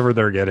know, whatever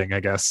they're getting, I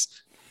guess.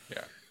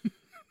 Yeah.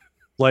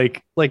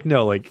 Like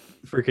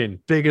freaking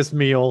biggest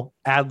meal,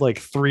 add like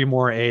 3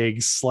 more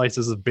eggs,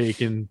 slices of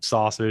bacon,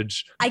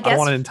 sausage. I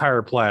want an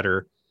entire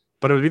platter.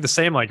 But it would be the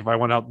same like if I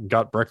went out and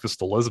got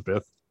breakfast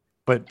Elizabeth.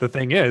 But the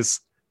thing is,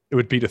 it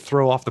would be to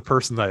throw off the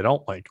person that I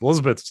don't like.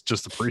 Elizabeth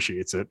just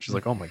appreciates it. She's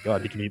like, oh my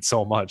God, he can eat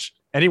so much.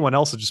 Anyone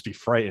else would just be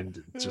frightened.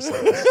 It's just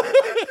like,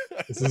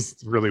 this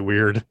is really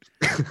weird.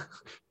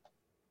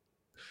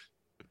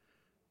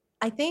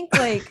 I think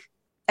I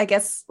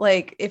guess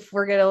if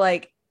we're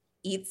going to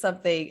eat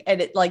something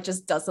and it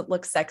just doesn't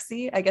look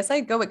sexy, I guess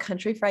I'd go with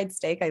country fried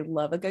steak. I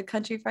love a good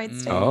country fried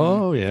steak.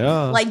 Oh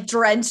yeah.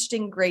 Drenched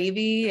in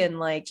gravy and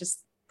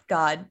just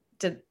God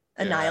to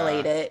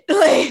annihilate it.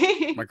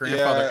 My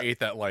grandfather ate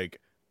that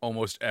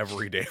almost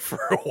every day for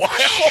a while.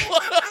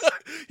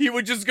 He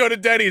would just go to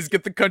Denny's,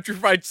 get the country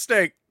fried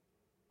steak.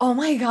 Oh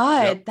my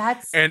God,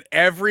 and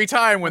every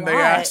time when they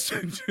asked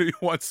him, do you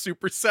want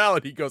super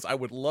salad? He goes, I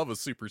would love a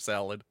super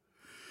salad.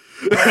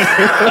 Every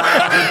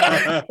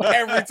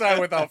time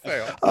without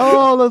fail.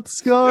 Oh,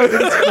 that's good.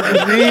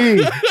 That's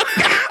me.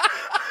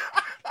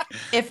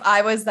 If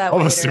I was that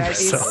waiter, I'd be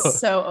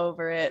so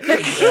over it.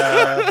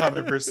 Yeah,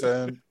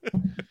 100%.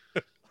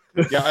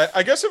 Yeah,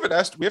 I guess if it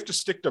has to, we have to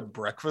stick to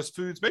breakfast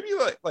foods. Maybe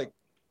like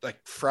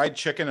fried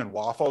chicken and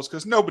waffles,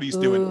 because nobody's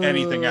doing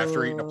anything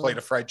after eating a plate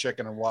of fried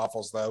chicken and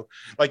waffles, though.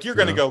 Like you're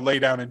gonna go lay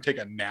down and take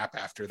a nap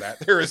after that.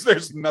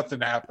 There's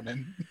nothing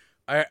happening.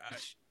 I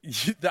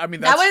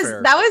mean, that's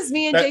fair. That was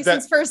me and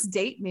Jason's first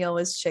date meal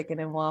was chicken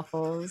and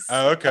waffles.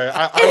 Oh, okay.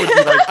 I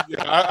would be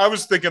I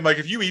was thinking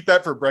if you eat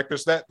that for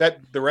breakfast, that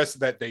the rest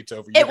of that date's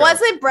over. It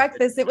wasn't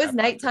breakfast; it was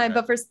nighttime.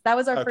 But that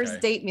was our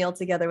first date meal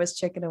together was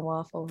chicken and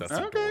waffles. That's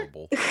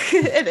adorable.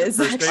 It is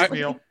first date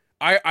meal.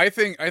 I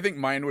think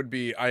mine would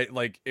be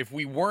if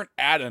we weren't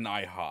at an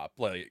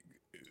IHOP,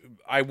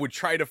 I would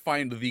try to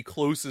find the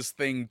closest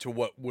thing to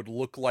what would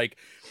look like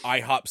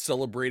IHOP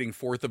celebrating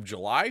 4th of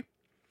July,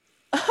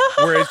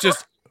 where it's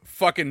just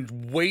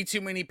fucking way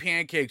too many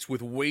pancakes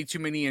with way too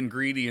many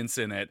ingredients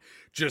in it,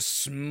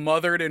 just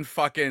smothered in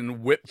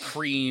fucking whipped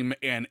cream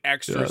and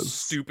extra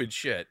stupid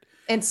shit.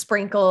 And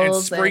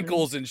sprinkles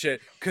and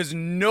shit, because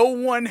no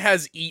one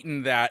has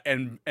eaten that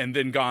and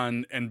then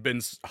gone and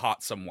been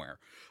hot somewhere.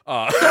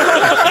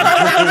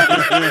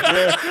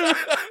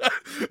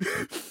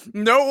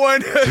 No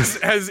one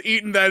has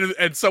eaten that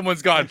and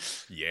someone's gone,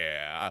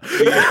 yeah.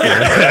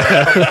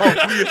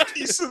 I'll be a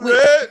piece of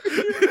that.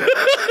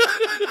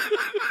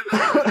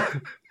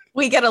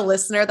 We get a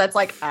listener that's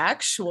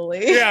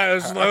actually. Yeah,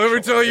 let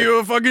me tell you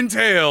a fucking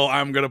tale.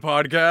 I'm gonna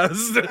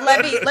podcast.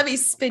 Let me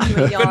spin you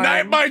a yarn. The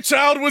night my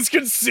child was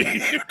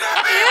conceived.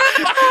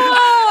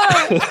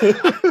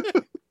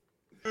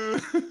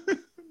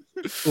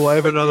 Well, I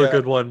have another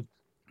good one.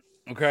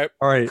 Okay.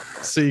 All right.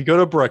 So you go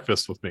to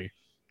breakfast with me.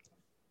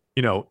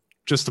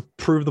 Just to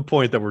prove the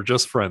point that we're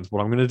just friends,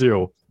 what I'm going to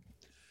do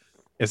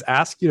is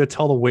ask you to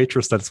tell the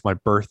waitress that it's my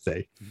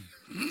birthday.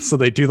 So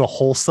they do the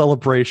whole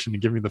celebration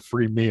and give me the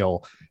free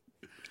meal.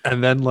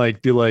 And then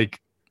be like,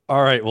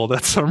 all right, well,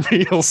 that's our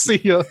meal.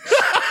 See ya.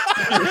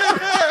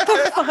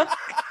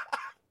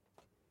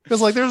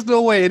 Because there's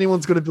no way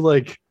anyone's going to be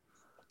like,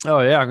 oh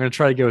yeah, I'm going to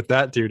try to get with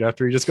that dude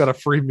after he just got a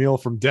free meal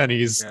from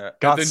Denny's,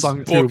 got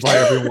sung to by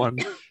everyone,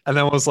 and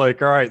then was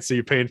like, all right, so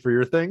you paying for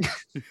your thing?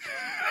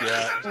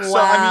 Yeah. Wow. So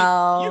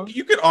I mean,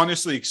 you could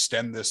honestly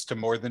extend this to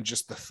more than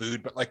just the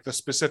food, but the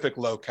specific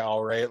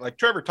locale, right? Like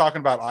Trevor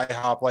talking about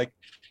IHOP,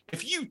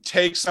 if you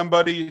take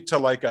somebody to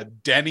like a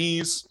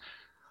Denny's,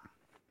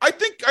 I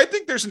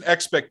think there's an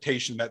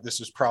expectation that this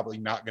is probably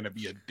not going to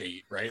be a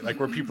date, right? Like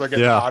where people are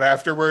getting hot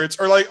afterwards,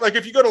 or like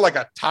if you go to like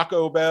a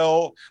Taco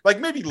Bell, like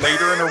maybe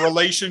later in a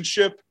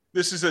relationship,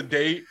 this is a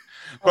date.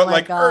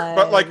 But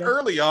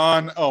early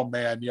on, oh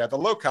man, yeah, the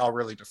locale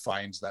really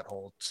defines that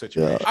whole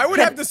situation. I would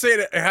have to say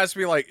that it has to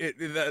be like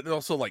it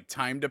also like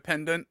time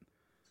dependent.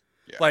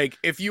 Yeah. Like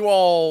if you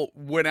all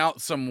went out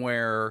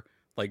somewhere,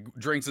 like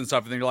drinks and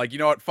stuff, and then you're like, you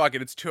know what, fuck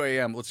it, it's 2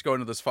 a.m. Let's go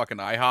into this fucking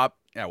IHOP.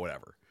 Yeah,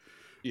 whatever.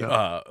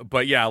 Yeah.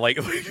 But yeah, like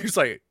he's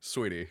like,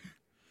 sweetie,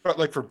 but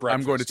like for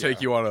breakfast, I'm going to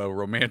take you on a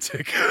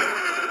romantic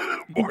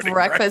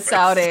breakfast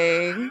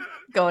outing.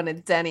 Going to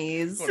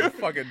Denny's.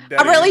 Fucking Denny's.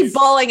 I'm really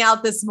bawling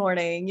out this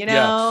morning, you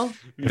know?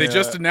 Yeah. They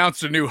just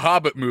announced a new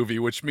Hobbit movie,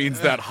 which means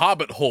that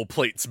Hobbit hole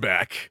plate's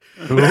back.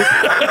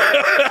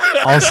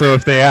 Also,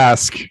 if they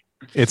ask,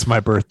 it's my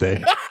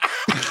birthday.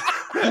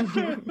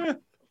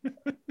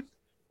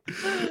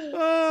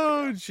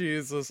 Oh,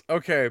 Jesus.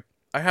 Okay.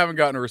 I haven't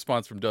gotten a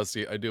response from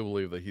Dusty. I do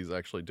believe that he's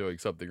actually doing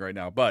something right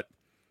now, but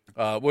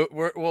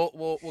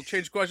we'll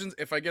change questions.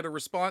 If I get a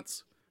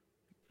response,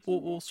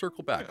 we'll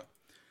circle back.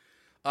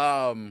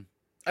 Yeah.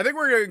 I think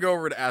we're going to go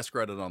over to Ask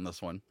Reddit on this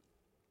one.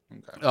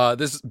 Okay.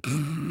 This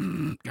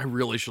I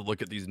really should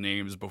look at these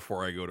names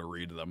before I go to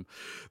read them.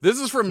 This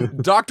is from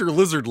Dr.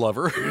 Lizard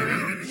Lover.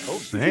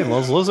 Hey,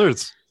 loves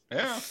lizards.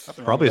 Yeah.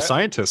 Probably a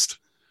scientist.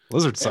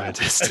 Lizard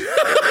scientist.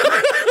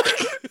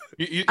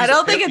 I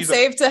don't think it's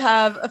safe to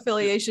have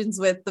affiliations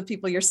with the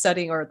people you're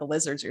studying or the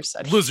lizards you're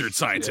studying. Lizard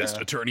scientist,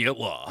 attorney at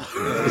law.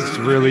 He's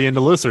really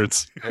into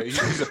lizards.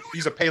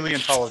 He's a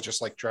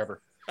paleontologist like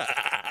Trevor.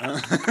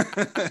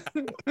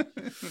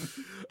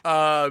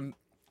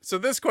 So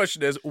this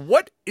question is,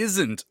 what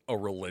isn't a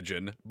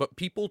religion, but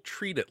people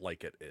treat it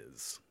like it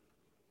is?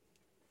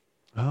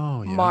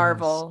 Oh, yeah.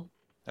 Marvel.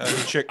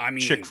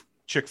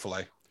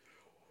 Chick-fil-A.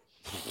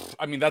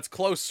 I mean, that's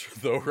close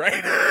though, right?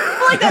 I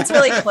feel like that's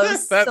really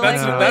close.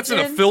 That's an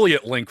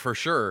affiliate link for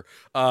sure.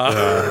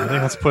 I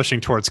think that's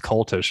pushing towards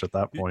cultish at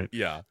that point.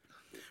 Yeah.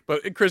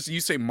 But Chris, you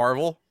say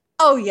Marvel?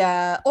 Oh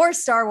yeah, or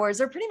Star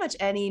Wars, or pretty much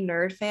any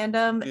nerd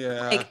fandom.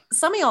 Yeah. Like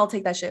some of y'all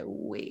take that shit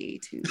way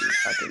too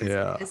fucking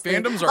seriously.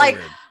 Fandoms are like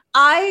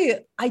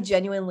weird. I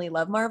genuinely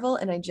love Marvel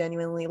and I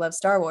genuinely love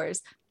Star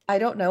Wars. I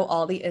don't know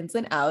all the ins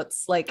and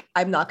outs. Like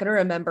I'm not going to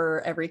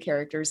remember every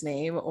character's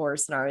name or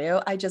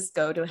scenario. I just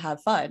go to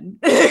have fun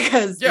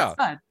because it's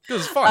fun.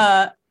 Because it's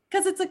fun.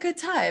 Because it's a good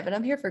time and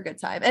I'm here for a good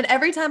time. And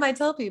every time I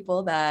tell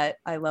people that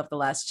I love The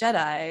Last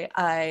Jedi,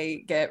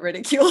 I get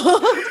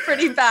ridiculed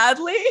pretty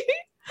badly.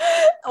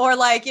 Or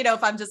like, you know,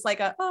 if I'm just like,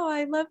 I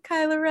love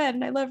Kylo Ren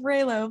and I love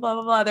Reylo, blah,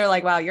 blah, blah. They're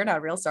like, wow, you're not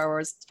a real Star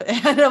Wars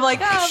fan. And I'm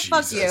like,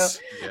 fuck you. Yeah.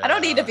 I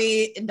don't need to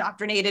be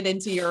indoctrinated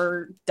into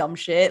your dumb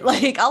shit.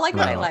 Like, I'll like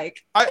what I like.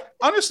 I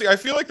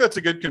feel like that's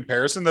a good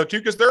comparison though, too,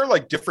 because there are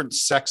like different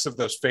sects of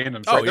those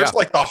fandoms, right? There's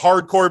like the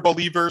hardcore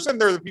believers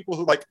and there are the people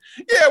who like,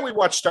 we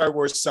watch Star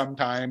Wars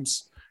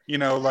sometimes. You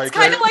know, like it's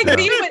kind of like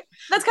me with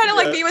that's kind of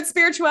like me with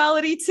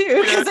spirituality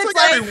too, because it's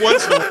like every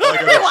once in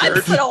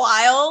a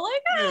while,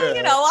 like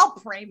you know, I'll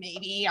pray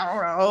maybe, I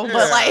don't know,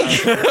 but like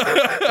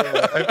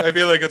I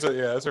feel like it's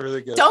a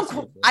really good.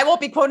 I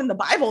won't be quoting the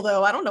Bible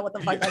though. I don't know what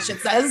the fuck that shit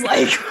says.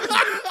 Like,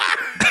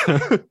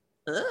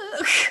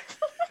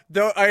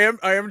 though I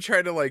am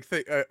trying to like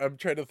think. I'm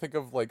trying to think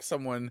of like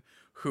someone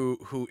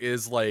who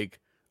is like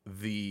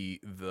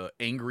the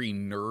angry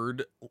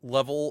nerd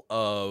level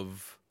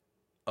of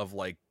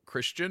like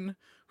Christian,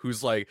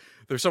 who's like,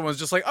 there's someone's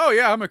just like, oh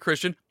yeah, I'm a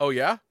Christian. Oh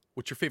yeah,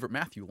 what's your favorite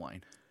Matthew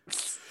line?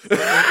 Give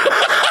me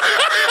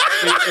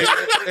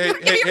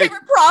your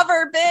favorite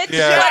proverb, bitch.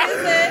 Yeah. What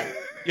is it?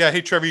 Yeah,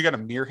 hey Trevor, you got a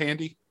mirror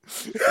handy?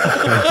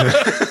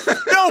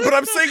 No, but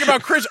I'm saying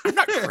about Christian. I'm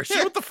not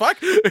Christian. What the fuck?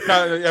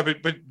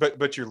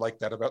 But you're like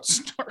that about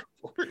Star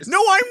Wars.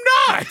 No, I'm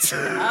not.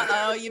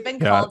 Uh-oh, you've been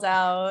called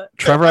out.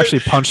 Trevor actually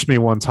punched me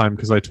one time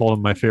because I told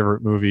him my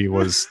favorite movie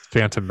was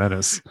Phantom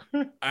Menace.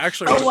 I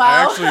actually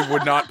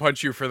would not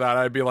punch you for that.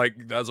 I'd be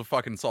like, that's a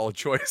fucking solid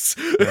choice.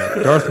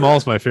 Darth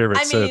Maul's my favorite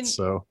Sith,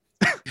 so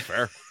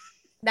fair.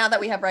 Now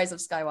that we have Rise of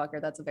Skywalker,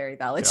 that's a very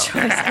valid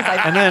choice.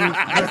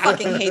 I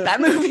fucking hate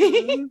that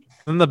movie.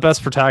 And the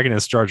best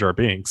protagonist, Jar Jar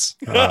Binks.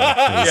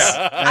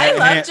 I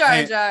love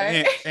Jar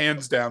Jar.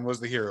 Hands down was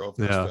the hero of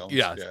those films.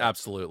 Yeah,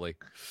 absolutely.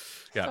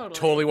 Yeah,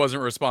 totally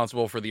wasn't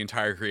responsible for the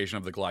entire creation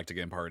of the Galactic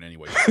Empire in any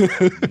way.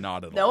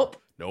 Not at all.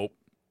 Nope.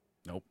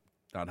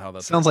 Not how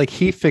that sounds like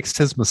he fixed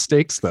his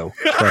mistakes, though,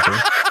 Trevor.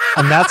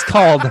 And that's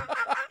called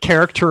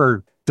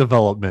character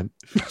development.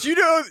 Do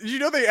you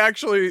know they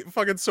actually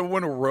fucking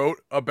someone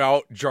wrote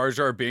about Jar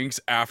Jar Binks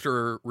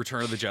after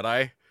Return of the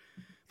Jedi?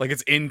 Like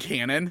it's in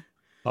canon.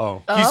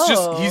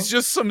 He's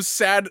just some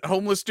sad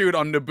homeless dude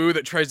on Naboo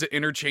that tries to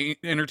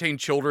entertain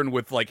children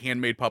with like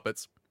handmade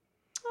puppets.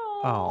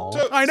 Oh,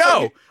 So- I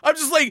know. I'm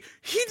just like,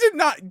 he did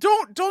not.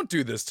 Don't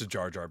do this to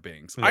Jar Jar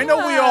Binks. I know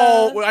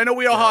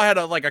we all had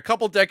a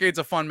couple decades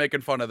of fun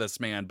making fun of this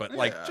man, but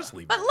like, just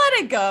leave. But let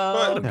it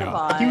go. But- Come yeah.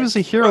 on. He was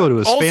a hero to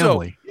his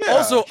family. Yeah.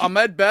 Also,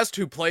 Ahmed Best,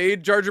 who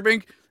played Jar Jar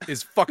Binks,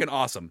 is fucking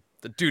awesome.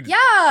 The dude.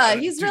 Yeah,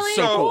 he's dude's really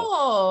so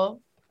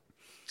cool.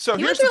 So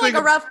He here's went the through thing.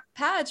 like a rough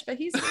patch, but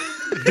he's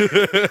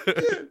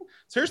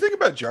So here's the thing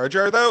about Jar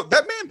Jar, though.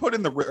 That man put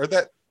in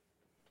that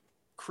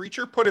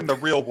creature put in the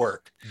real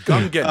work.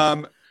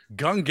 Gungan.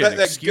 Gungan.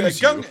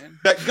 Excuse you.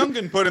 That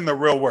Gungan put in the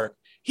real work.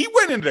 He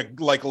went into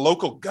like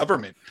local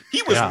government.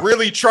 He was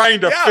really trying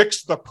to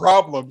fix the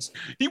problems.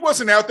 He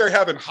wasn't out there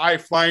having high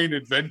flying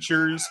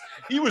adventures.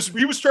 He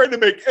was trying to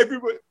make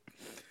everybody.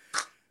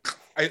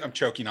 I'm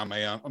choking on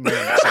my own. I'm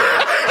very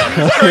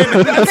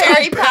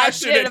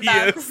passionate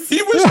about this.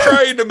 He was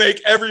trying to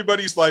make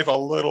everybody's life a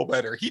little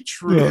better. He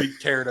truly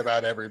cared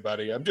about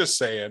everybody. I'm just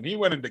saying. He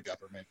went into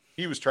government.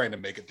 He was trying to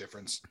make a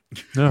difference.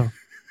 Yeah.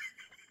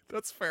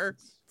 That's fair.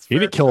 He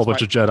didn't kill a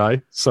bunch of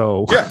Jedi,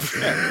 so yeah,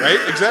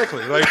 right,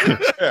 exactly. Like,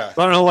 yeah. I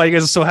don't know why you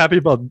guys are so happy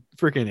about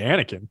freaking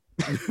Anakin.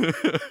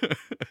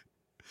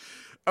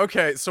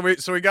 Okay, so we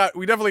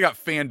definitely got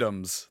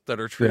fandoms that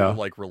are treated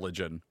like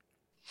religion.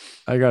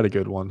 I got a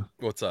good one.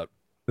 What's up?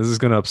 This is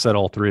going to upset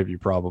all three of you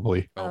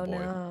probably. Oh boy.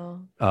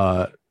 No.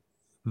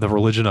 The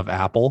religion of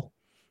Apple.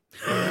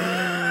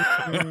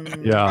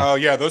 Yeah. Oh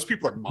yeah, those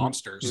people are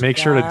monsters. Make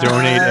sure to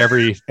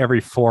donate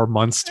every 4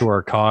 months to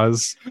our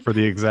cause for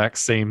the exact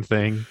same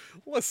thing.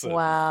 Listen.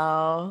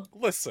 Wow.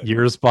 Listen.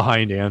 Years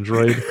behind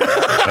Android.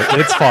 But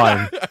it's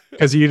fine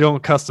because you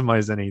don't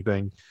customize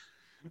anything.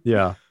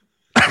 Yeah.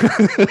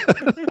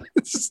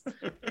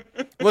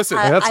 Listen,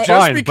 that's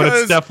fine, but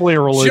it's definitely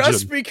a religion.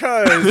 Just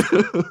because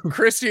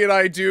Christy and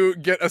I do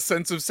get a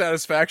sense of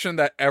satisfaction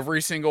that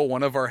every single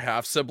one of our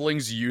half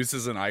siblings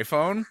uses an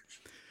iPhone.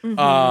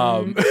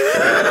 Mm-hmm.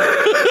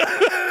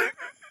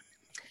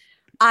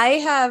 I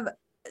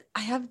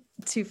have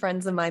two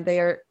friends of mine.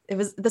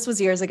 This was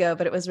years ago,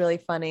 but it was really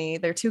funny.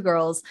 They're two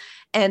girls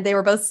and they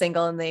were both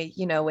single and they,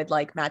 would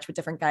like match with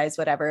different guys,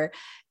 whatever.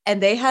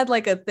 And they had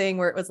like a thing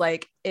where it was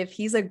like, if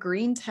he's a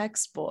green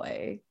text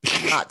boy,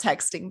 I'm not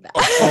texting back.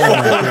 Oh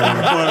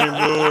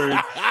my Lord.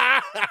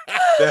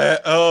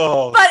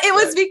 But it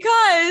was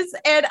because,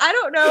 and I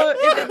don't know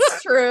if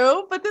it's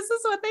true, but this is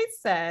what they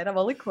said. I'm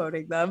only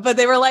quoting them, but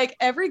they were like,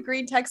 every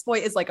green text boy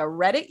is like a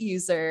Reddit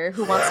user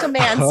who wants to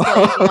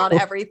mansplain me on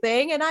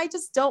everything, and I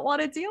just don't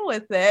want to deal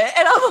with it.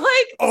 And I'm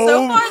like,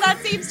 so far that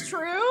seems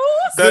true.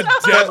 The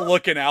dead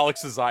look in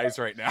Alex's eyes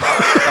right now.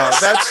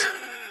 That's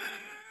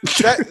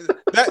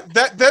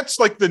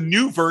like the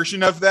new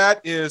version of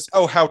that is,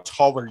 oh, how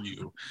tall are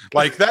you?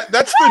 Like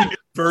that's the new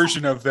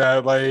version of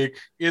that. Like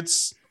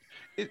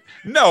by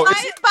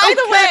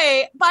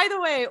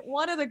the way,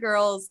 one of the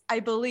girls,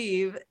 I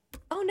believe,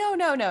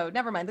 no,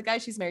 never mind. The guy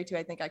she's married to,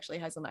 I think, actually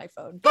has an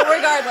iPhone. But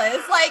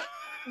regardless, like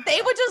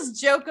they would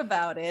just joke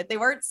about it. They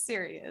weren't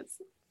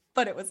serious,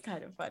 but it was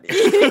kind of funny.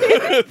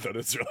 That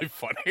is really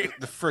funny.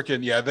 The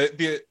freaking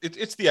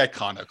it's the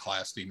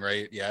iconoclasting,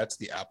 right? Yeah, it's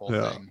the Apple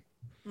thing.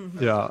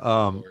 Mm-hmm.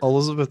 Yeah.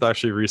 Elizabeth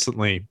actually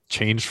recently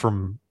changed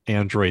from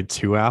Android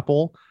to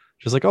Apple.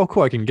 She's like, oh,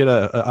 cool, I can get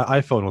a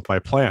iPhone with my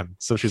plan.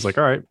 So she's like,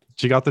 all right.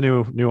 She got the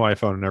new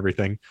iPhone and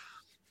everything.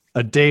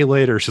 A day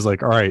later, she's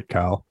like, all right,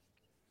 Kyle,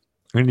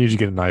 I need you to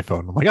get an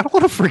iPhone. I'm like, I don't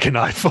want a freaking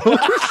iPhone.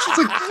 She's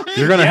like,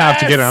 you're gonna have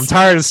to get it. I'm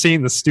tired of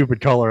seeing the stupid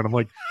color. And I'm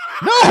like,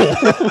 no.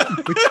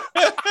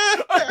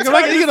 I'm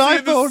not getting an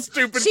iPhone.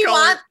 She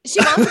wants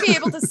to be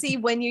able to see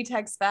when you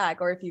text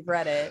back or if you've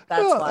read it.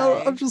 That's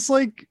why. I'm just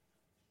like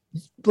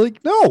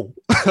no,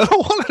 I don't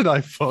want an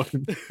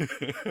iPhone.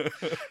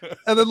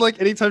 And then like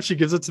anytime she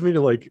gives it to me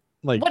to like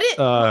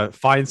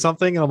find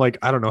something, and I'm like,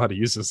 I don't know how to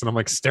use this, and I'm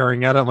like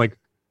staring at it. I'm like,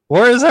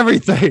 where is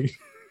everything?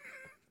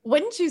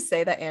 Wouldn't you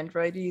say that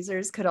Android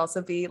users could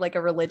also be like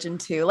a religion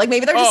too? Like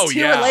maybe they're just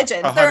two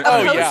religions. They're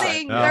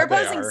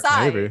opposing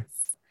sides.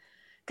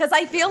 Because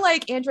I feel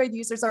like Android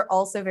users are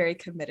also very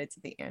committed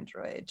to the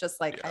Android, just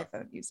like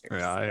iPhone users.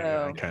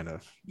 Yeah, I kind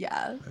of.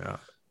 Yeah.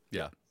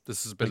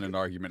 This has been an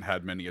argument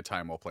had many a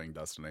time while playing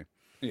Destiny.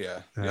 Yeah.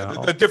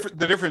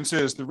 The difference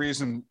is the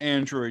reason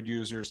Android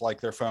users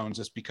like their phones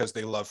is because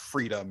they love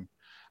freedom.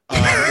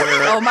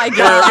 Oh my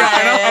god!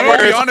 I'm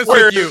gonna be honest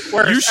with you.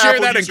 You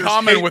share that in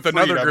common with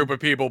another group of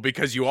people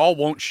because you all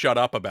won't shut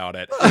up about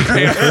it.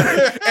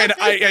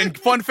 And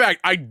fun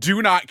fact, I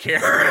do not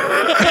care.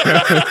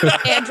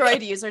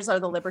 Android users are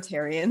the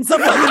libertarians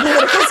among the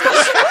political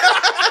spectrum.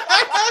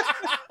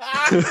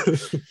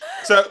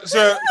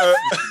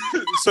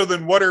 So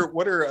then what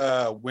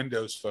are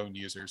Windows phone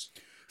users?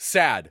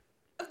 Sad.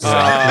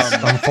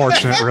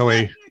 Unfortunate,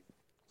 really.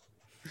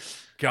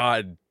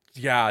 God,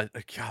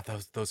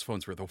 those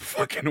phones were the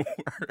fucking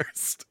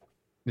worst.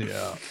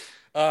 Yeah.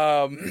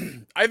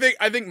 I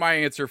think my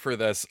answer for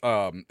this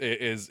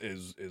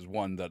is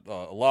one that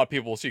a lot of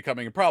people will see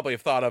coming and probably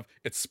have thought of.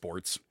 It's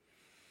sports.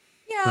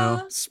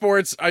 Yeah.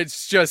 Sports,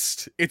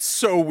 it's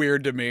so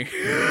weird to me.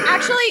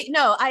 Actually,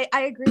 no, I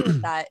agree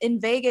with that.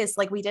 In Vegas,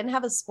 like we didn't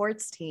have a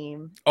sports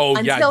team. Oh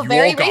until yeah, you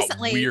very all got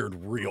recently. weird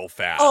real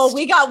fast. Oh,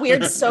 we got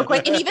weird so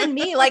quick. And even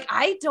me, like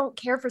I don't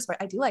care for sport.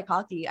 I do like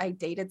hockey. I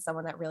dated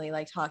someone that really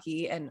liked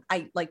hockey and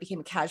I like became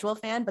a casual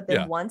fan. But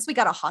then once we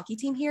got a hockey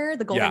team here,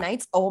 the Golden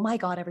Knights, oh my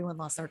God, everyone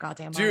lost their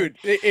goddamn mind.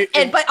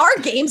 Dude. But our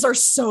games are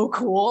so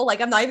cool. Like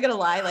I'm not even gonna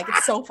lie, like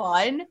it's so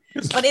fun.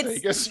 But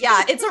it's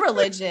it's a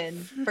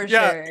religion for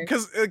sure.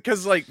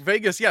 Because like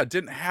Vegas,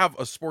 didn't have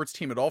a sports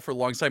team at all for a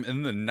long time. And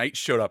then the Knights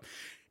showed up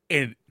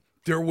and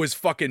there was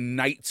fucking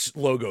Knights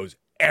logos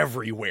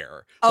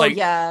everywhere. Oh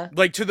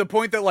like to the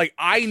point that like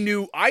I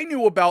knew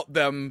about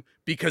them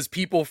because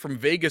people from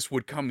Vegas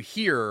would come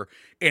here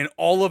and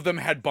all of them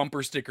had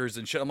bumper stickers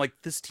and shit. I'm like,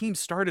 this team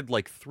started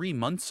like 3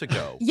 months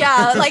ago.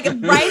 Yeah, like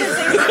right as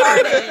they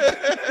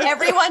started,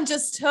 everyone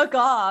just took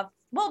off.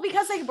 Well,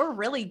 because they were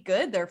really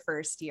good their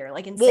first year,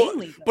 like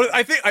insanely good. But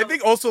I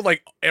think also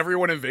like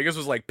everyone in Vegas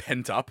was like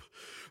pent up.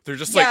 They're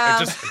just like, I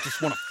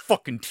just want a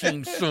fucking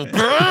team so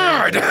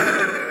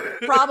bad.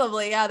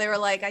 Probably, yeah. They were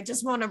like, I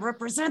just want to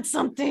represent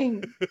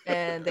something,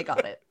 and they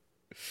got it.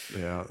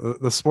 Yeah,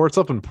 the sports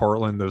up in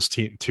Portland, those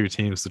two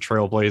teams, the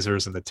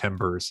Trailblazers and the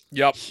Timbers.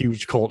 Yep,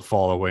 huge cult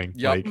following.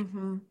 Yep. Like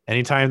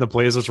anytime the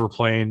Blazers were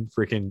playing,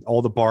 freaking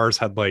all the bars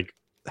had like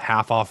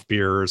half off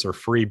beers or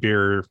free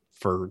beer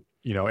for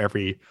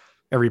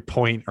every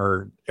point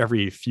or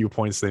every few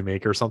points they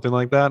make or something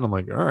like that. And I'm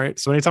like, all right.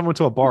 So anytime I went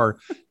to a bar,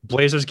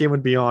 Blazers game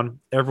would be on.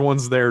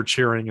 Everyone's there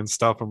cheering and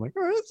stuff. I'm like,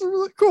 all right, that's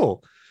really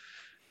cool.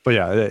 But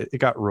yeah, it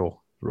got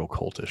real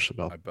cultish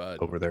about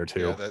over there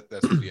too.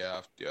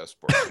 Yeah, that's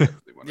sports.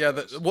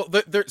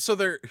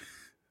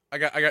 I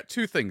got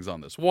two things on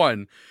this.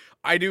 One,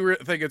 I do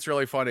think it's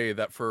really funny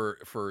that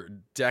for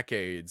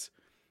decades,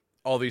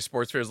 all these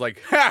sports fans like,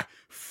 ha,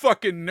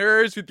 fucking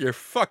nerds with your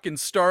fucking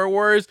Star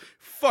Wars,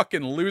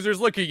 fucking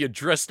losers. Look at you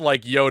dressed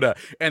like Yoda,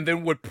 and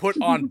then would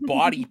put on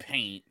body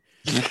paint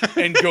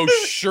and go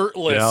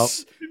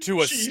shirtless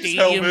to a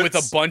stadium with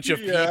a bunch of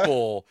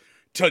people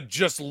to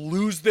just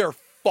lose their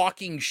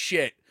fucking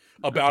shit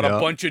about a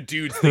bunch of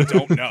dudes they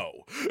don't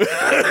know.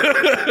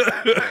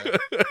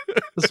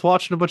 Just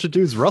watching a bunch of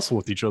dudes wrestle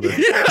with each other.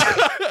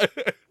 Yeah.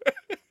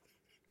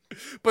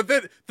 But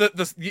then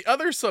the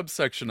other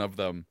subsection of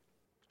them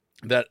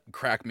that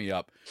crack me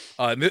up.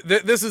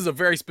 This is a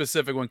very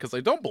specific one because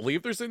I don't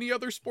believe there's any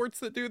other sports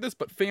that do this,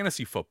 but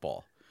fantasy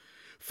football.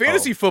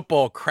 Fantasy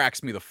football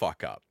cracks me the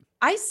fuck up.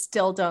 I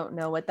still don't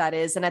know what that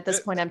is, and at this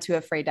point, I'm too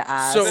afraid to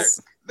ask. So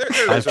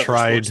I've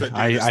tried.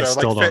 I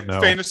still don't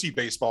know. Fantasy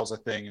baseball is a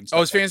thing. And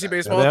is fantasy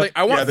baseball a thing?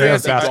 I want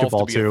fantasy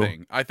golf to be a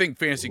thing. I think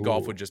fantasy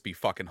golf would just be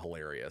fucking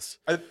hilarious.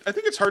 I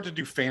think it's hard to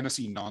do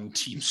fantasy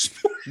non-team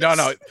sports. No,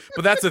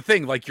 but that's the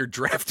thing. Like you're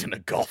drafting a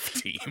golf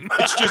team.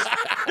 It's just.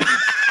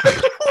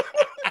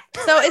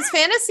 So is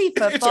fantasy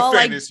football it's a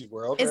fantasy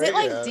world? Is right? it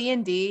like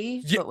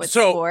D&D but with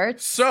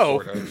sports?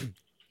 So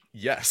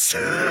yes.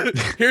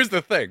 Here's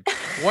the thing.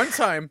 One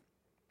time,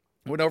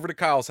 went over to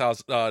Kyle's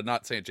house,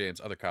 not St.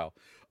 James, other Kyle,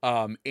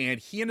 and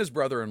he and his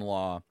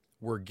brother-in-law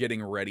were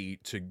getting ready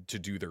to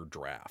do their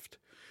draft,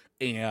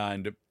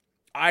 and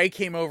I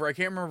came over. I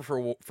can't remember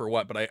for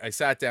what, but I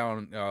sat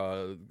down.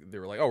 They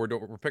were like, "Oh,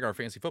 we're picking our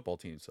fantasy football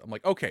teams." I'm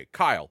like, "Okay,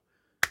 Kyle,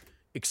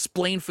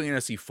 explain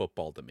fantasy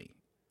football to me."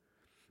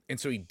 And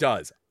so he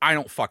does. I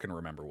don't fucking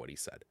remember what he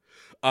said.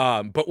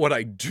 But what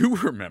I do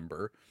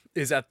remember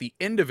is at the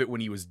end of it, when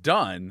he was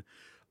done,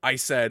 I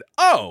said,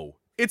 "Oh,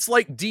 it's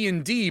like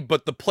D&D,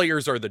 but the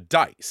players are the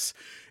dice."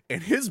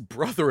 And his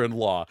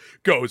brother-in-law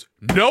goes,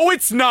 "No,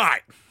 it's not.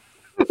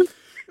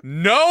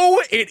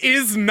 No, it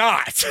is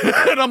not."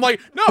 And I'm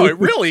like, "No, it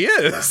really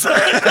is." And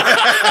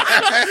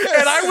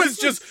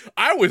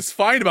I was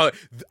fine about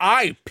it.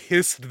 I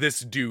pissed this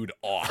dude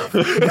off.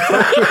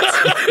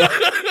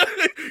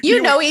 You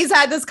know he's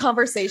had this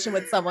conversation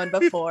with someone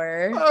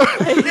before.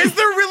 Is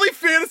there really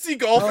fantasy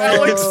golf,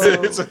 Alex?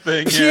 It's a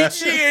thing, yeah.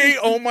 PGA,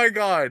 oh my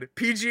God.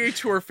 PGA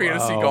Tour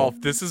fantasy golf.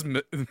 This is...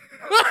 Trevor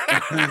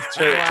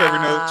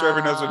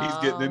knows what he's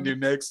getting into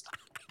next.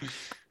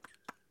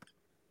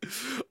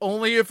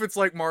 Only if it's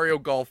like Mario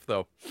Golf,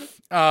 though.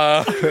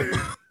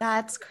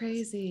 That's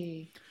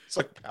crazy. It's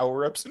like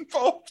power-ups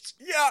involved.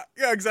 Yeah,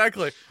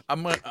 exactly.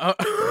 I'm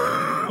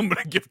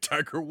gonna give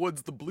Tiger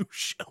Woods the blue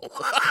shell.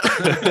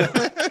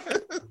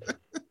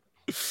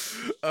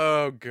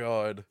 Oh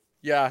God.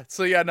 Yeah.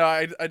 So yeah, no,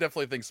 I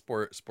definitely think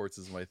sports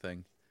is my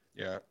thing.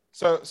 Yeah.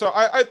 So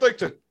I'd like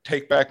to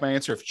take back my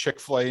answer of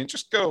Chick-fil-A and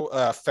just go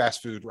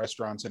fast food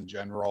restaurants in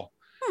general.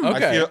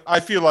 Okay. I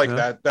feel like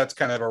that's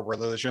kind of a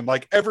religion.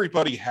 Like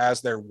everybody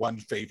has their one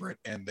favorite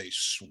and they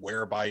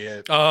swear by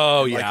it.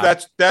 Oh like, yeah.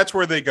 That's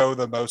where they go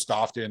the most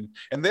often.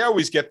 And they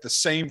always get the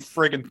same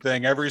friggin'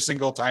 thing every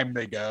single time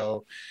they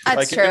go. That's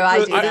like, true.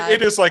 I do that.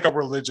 It is like a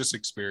religious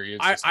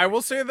experience. I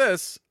will say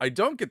this. I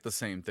don't get the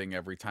same thing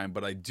every time,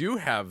 but I do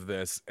have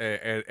this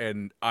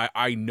and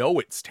I know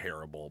it's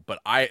terrible, but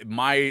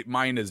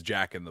mine is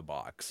Jack in the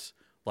Box.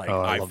 Like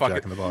I love fucking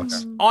Jack in the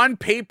Box. On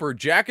paper,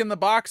 Jack in the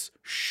Box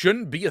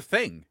shouldn't be a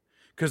thing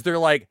because they're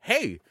like,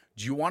 hey,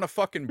 do you want a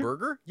fucking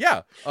burger?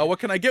 Yeah. What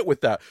can I get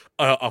with that?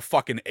 A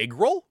fucking egg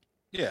roll?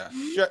 Yeah.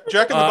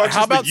 Jack in the Box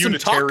how is about the some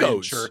Unitarian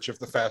tacos? church of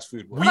the fast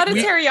food world. How about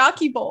a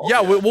teriyaki bowl? Yeah,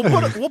 we'll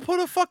put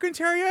a fucking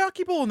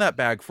teriyaki bowl in that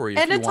bag for you.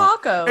 And if you a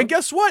taco. Want. And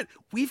guess what?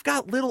 We've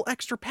got little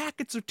extra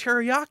packets of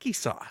teriyaki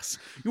sauce.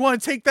 You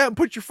want to take that and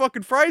put your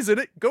fucking fries in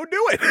it? Go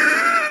do it.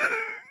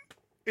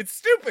 It's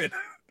stupid,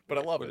 but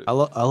I love it. I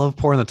love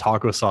pouring the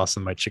taco sauce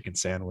in my chicken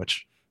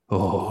sandwich.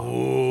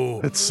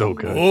 Oh, it's so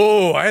good.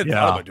 Oh, I hadn't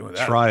thought about doing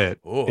that. Try it.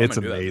 Oh, it's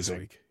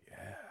amazing.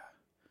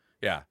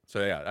 Yeah.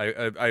 So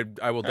yeah,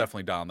 I will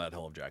definitely die on that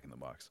hill of Jack in the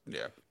Box.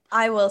 Yeah.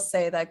 I will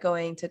say that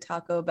going to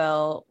Taco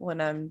Bell when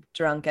I'm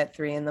drunk at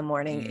 3 a.m.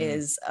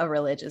 is a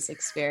religious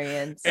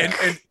experience. And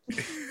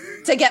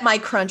to get my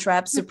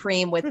Crunchwrap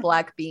Supreme with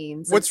black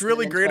beans. What's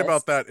really great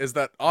about that is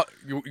that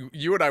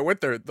you and I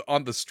went there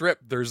on the Strip.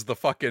 There's the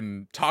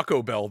fucking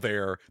Taco Bell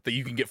there that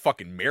you can get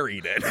fucking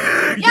married in.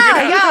 You can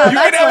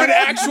have an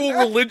actual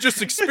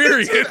religious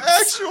experience. It's an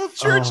actual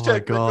church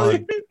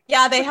technically.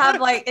 Yeah, they have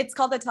it's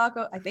called the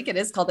Taco. I think it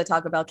is called the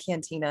Taco Bell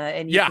Cantina,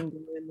 and you can go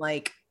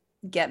and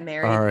get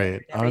married. All right,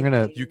 I'm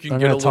gonna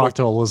talk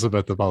to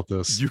Elizabeth about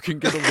this. You can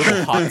get a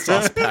little hot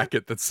sauce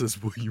packet that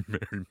says, "Will you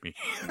marry me?"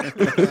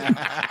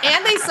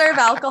 And they serve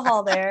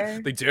alcohol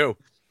there. They do.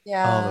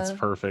 Yeah. Oh, that's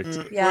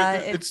perfect. Yeah,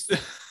 it's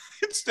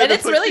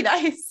really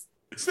nice.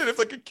 Instead of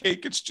like a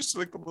cake, it's just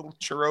like the little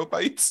churro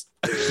bites.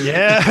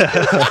 Yeah.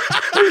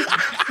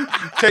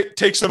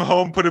 Take some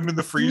home, put them in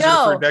the freezer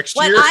for next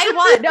year.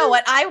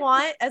 What I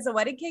want as a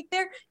wedding cake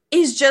there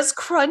is just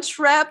crunch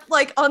wrap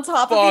on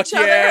top of each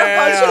other. A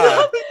bunch of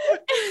them.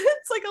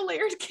 It's like a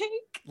layered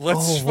cake.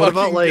 What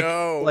about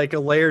like a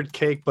layered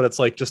cake, but it's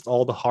just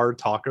all the hard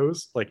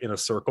tacos in a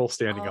circle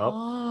standing up,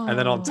 and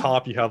then on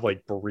top you have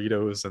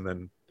burritos, and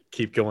then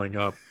keep going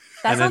up.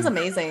 That sounds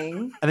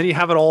amazing. And then you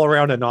have it all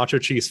around a nacho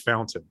cheese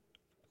fountain.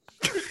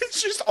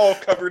 It's just all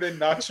covered in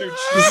nacho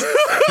cheese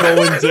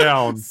going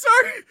down.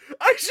 Sorry,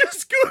 I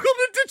just Googled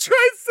it to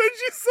try and send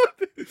you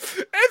something.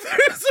 And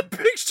there's a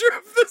picture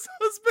of this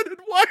husband and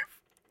wife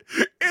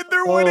in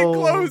their wedding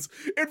clothes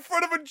in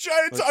front of a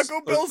giant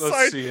Taco Bell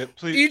sign,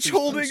 each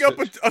holding up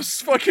a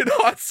fucking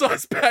hot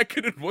sauce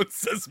packet, and one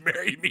says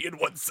 "marry me"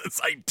 and one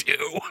says "I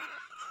do."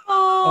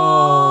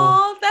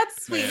 Oh,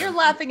 that's sweet. You're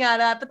laughing at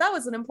that, but that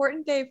was an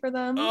important day for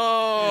them.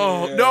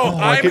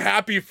 I'm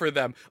happy for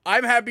them.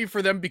 I'm happy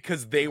for them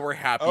because they were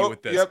happy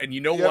with this. And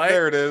you know what?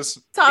 There it is.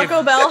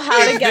 Taco Bell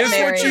had to get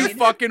married. If this is what you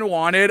fucking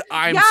wanted,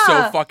 I'm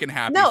so fucking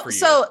happy for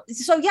you.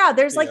 So yeah,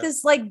 there's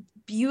this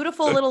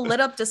beautiful little lit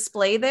up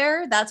display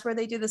there. That's where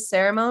they do the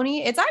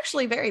ceremony. It's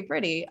actually very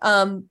pretty.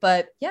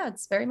 But yeah,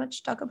 it's very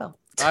much Taco Bell.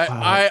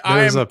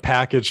 There's a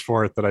package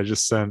for it that I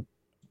just sent,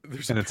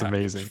 and it's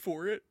amazing.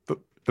 For it.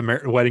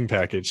 The wedding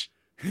package.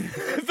 The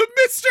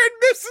Mr.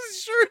 and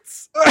Mrs.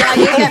 shirts. Yeah,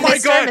 you get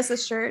Mr. and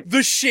Mrs. shirts.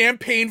 The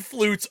champagne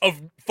flutes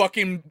of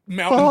fucking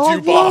Mountain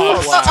Dew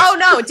Baja Blast. Oh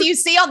no! Do you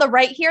see on the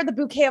right here the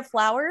bouquet of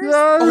flowers?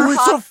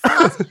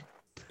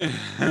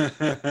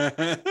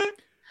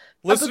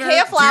 Listener, a bouquet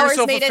of flowers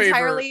made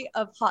entirely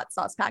of hot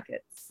sauce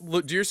packets.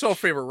 Look, do yourself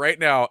a favor right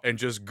now and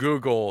just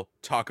Google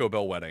Taco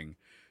Bell wedding.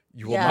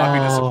 You will not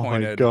be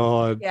disappointed.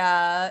 Oh my god!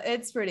 Yeah,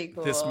 it's pretty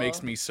cool. This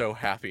makes me so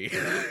happy.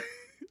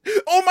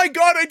 Oh my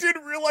god, I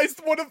didn't realize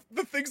one of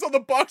the things on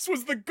the box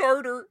was the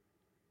garter.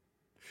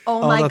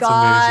 Oh my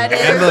god.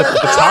 And the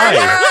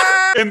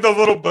tie. In the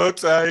little bow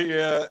tie,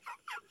 yeah.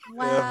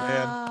 Wow. Yeah,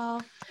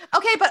 man.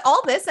 Okay, but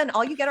all this and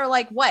all you get are a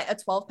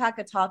 12-pack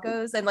of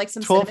tacos and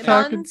some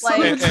cinnamon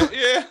buns?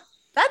 Yeah.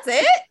 That's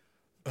it?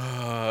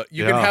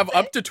 You can have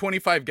up to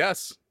 25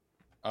 guests.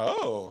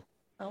 Oh.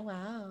 Oh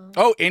wow.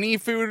 Oh, any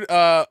food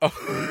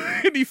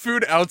any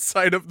food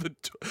outside of the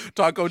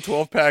Taco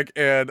 12-pack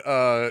and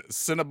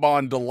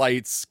Cinnabon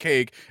Delights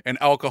cake and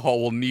alcohol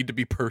will need to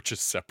be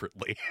purchased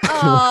separately.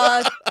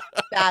 Oh,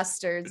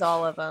 bastards,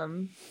 all of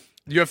them.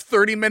 You have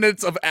 30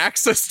 minutes of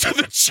access to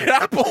the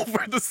chapel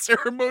for the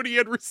ceremony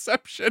and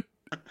reception.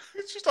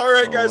 It's just all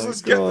right, guys.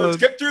 Let's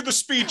get through the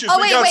speeches. Oh,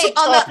 wait.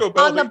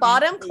 On the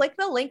bottom, click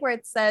the link where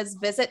it says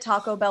visit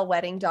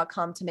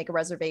tacobellwedding.com to make a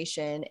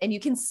reservation, and you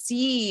can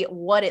see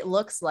what it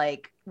looks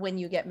like when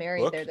you get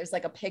married. There's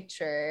a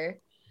picture.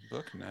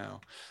 Look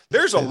now.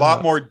 There's a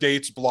lot more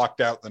dates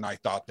blocked out than I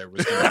thought there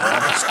was going to be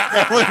on this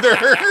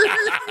calendar.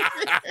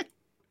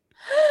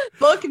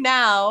 Book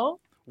now.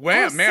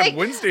 Man,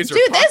 Wednesdays are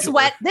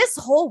popular. This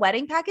whole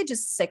wedding package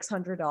is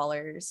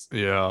 $600.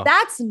 Yeah.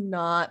 That's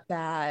not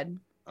bad.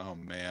 Oh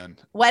man,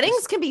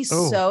 weddings can be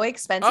so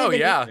expensive. Oh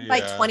yeah,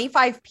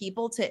 25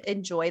 people to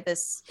enjoy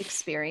this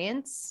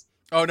experience.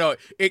 Oh no,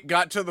 it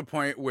got to the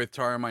point with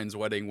Tara Mine's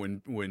wedding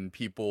when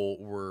people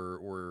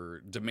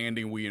were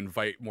demanding we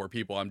invite more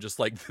people. I'm just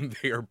like,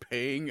 they are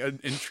paying an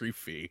entry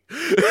fee.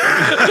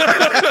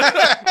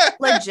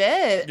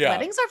 Legit,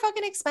 weddings are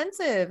fucking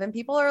expensive, and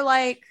people are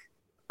like,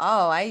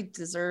 "Oh, I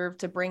deserve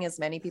to bring as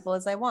many people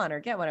as I want or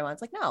get what I want."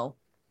 It's like, no,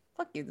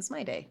 fuck you. This is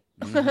my day.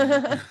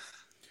 Mm-hmm.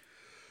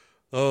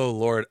 Oh,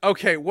 Lord.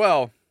 Okay,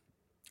 well,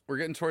 we're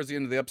getting towards the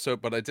end of the episode,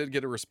 but I did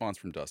get a response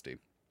from Dusty.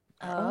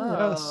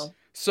 Oh.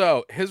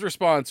 So his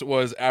response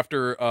was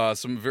after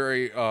some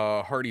very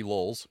hearty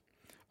lulls.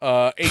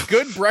 A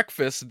good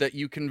breakfast that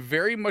you can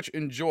very much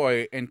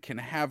enjoy and can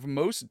have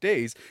most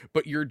days,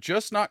 but you're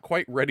just not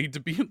quite ready to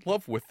be in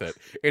love with it.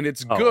 And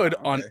it's good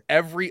on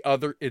every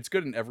other. It's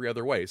good in every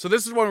other way. So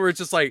this is one where it's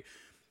just like,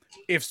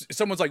 if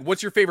someone's like,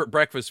 "What's your favorite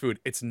breakfast food?"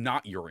 It's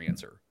not your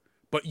answer,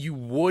 but you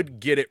would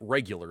get it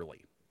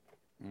regularly.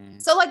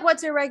 So like,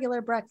 what's your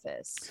regular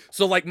breakfast?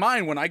 So like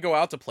mine, when I go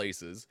out to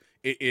places,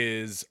 it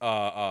is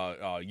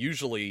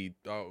usually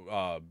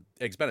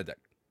eggs Benedict.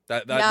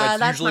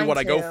 That's usually what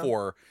I go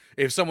for.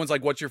 If someone's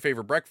like, "What's your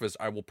favorite breakfast?"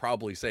 I will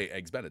probably say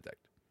eggs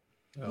Benedict.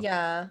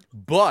 Yeah.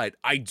 But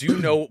I do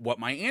know what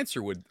my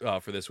answer would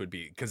for this would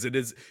be, because it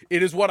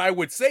is what I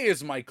would say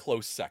is my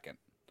close second,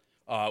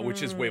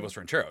 which is huevos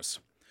rancheros.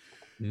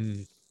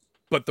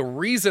 But the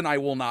reason I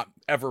will not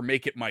ever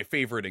make it my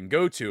favorite and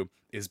go to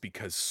is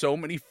because so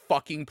many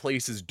fucking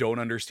places don't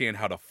understand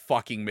how to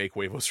fucking make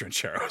huevos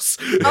rancheros.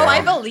 Oh,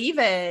 I believe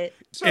it.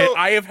 So,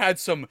 I have had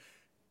some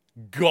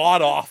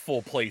god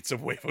awful plates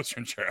of huevos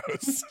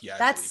rancheros. Yeah,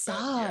 that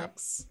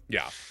sucks.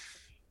 Yeah.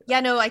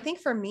 Yeah, no, I think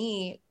for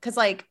me, because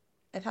like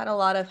I've had a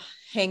lot of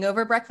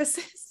hangover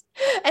breakfasts,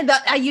 and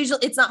that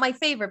it's not my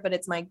favorite, but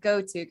it's my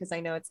go-to because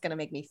I know it's gonna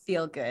make me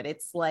feel good.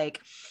 It's like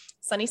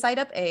sunny side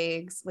up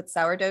eggs with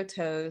sourdough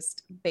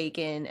toast,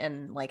 bacon,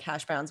 and like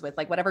hash browns with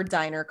like whatever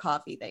diner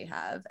coffee they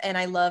have. And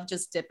I love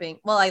just dipping.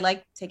 Well, I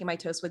like taking my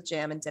toast with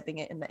jam and dipping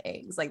it in the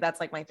eggs. Like that's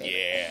like my favorite.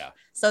 Yeah.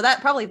 So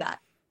that's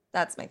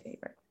my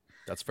favorite.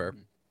 That's fair.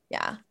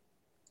 Yeah.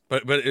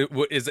 But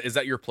is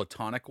that your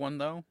platonic one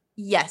though?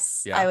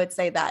 Yes, yeah. I would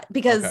say that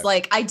because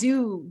like I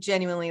do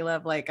genuinely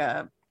love like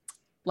a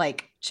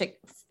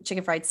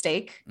chicken fried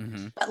steak,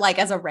 but like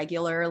as a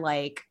regular,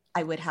 like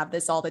I would have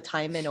this all the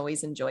time and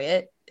always enjoy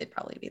it. It'd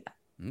probably be that.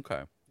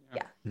 Okay.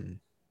 Yeah.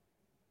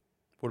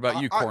 What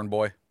about you, corn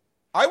boy?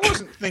 I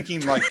wasn't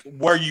thinking like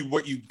what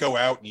you go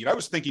out and eat. I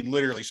was thinking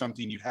literally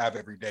something you'd have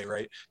every day,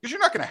 right? Because you're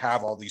not going to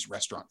have all these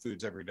restaurant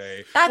foods every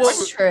day.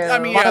 That's true. I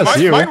mean,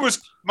 mine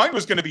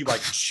was going to be like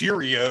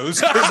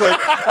Cheerios. Like,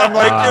 I'm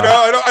like,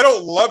 I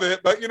don't love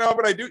it, but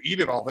but I do eat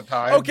it all the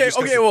time. Okay.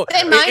 Well,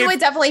 and mine would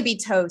definitely be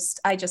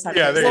toast. I just have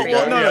there you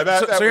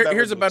go. So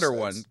here's a better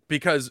one,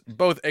 because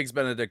both eggs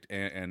Benedict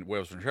and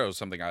huevos rancheros is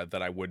something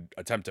that I would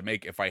attempt to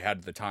make if I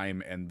had the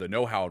time and the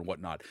know-how and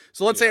whatnot.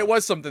 So let's say it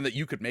was something that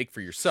you could make for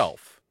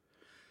yourself.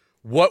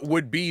 What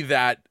would be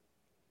that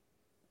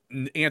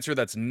answer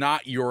that's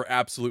not your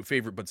absolute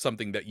favorite, but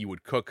something that you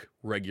would cook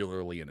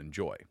regularly and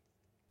enjoy?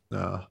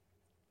 I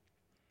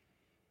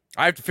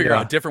have to figure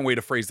out a different way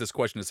to phrase this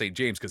question to St.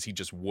 James because he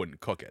just wouldn't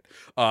cook it.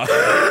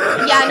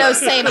 Yeah, no,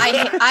 same.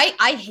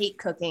 I hate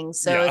cooking,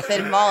 so if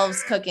it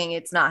involves cooking,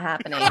 it's not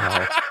happening.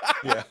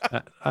 Yeah,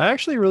 I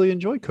actually really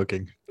enjoy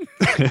cooking.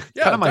 Kind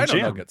of my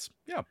jam. Nuggets.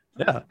 Yeah.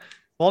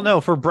 Well,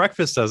 no, for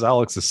breakfast, as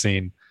Alex has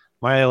seen,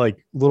 my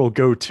like little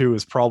go-to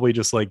is probably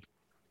just like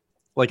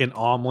an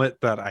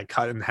omelet that I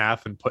cut in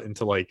half and put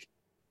into like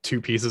 2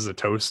 pieces of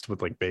toast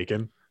with like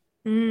bacon.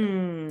 A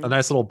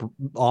nice little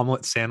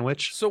omelet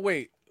sandwich. So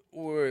wait,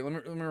 let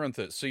me run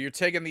through this. So you're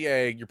taking the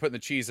egg, you're putting the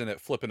cheese in it,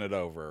 flipping it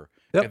over,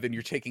 and then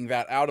you're taking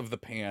that out of the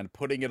pan,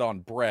 putting it on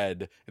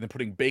bread, and then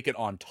putting bacon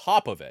on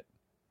top of it.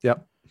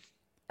 Yep.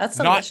 That's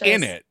not delicious.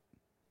 in it.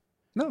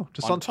 No,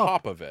 just on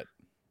top of it.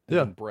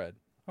 And bread.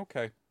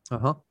 Okay.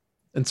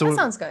 And so that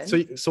sounds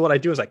good. So what I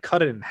do is I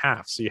cut it in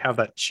half, so you have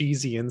that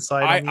cheesy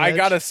inside. I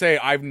gotta say,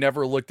 I've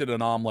never looked at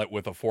an omelet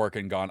with a fork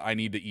and gone, I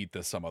need to eat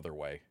this some other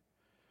way.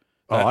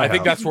 I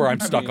think that's where I'm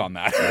stuck on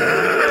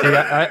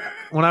that.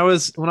 When I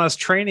was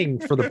training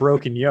for the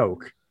broken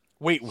yoke.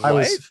 Wait, what? I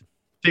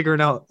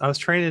was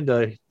training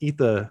to eat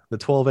the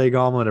 12 egg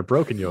omelet at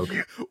Broken Yoke.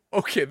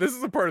 Okay, this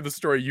is a part of the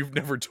story you've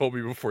never told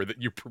me before, that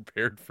you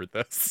prepared for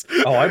this.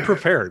 Oh, I'm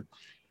prepared.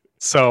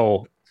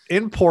 So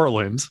in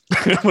Portland,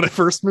 when I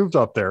first moved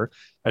up there,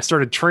 I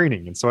started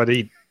training, and so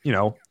I'd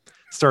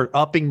start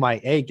upping my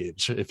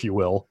eggage, if you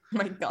will. Oh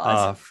my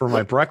God. For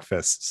my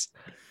breakfasts.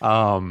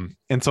 And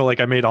so like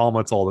I made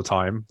omelets all the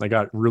time. I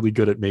got really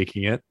good at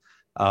making it.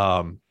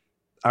 I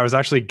was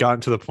actually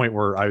gotten to the point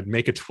where I would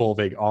make a 12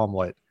 egg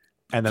omelet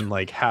and then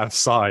like have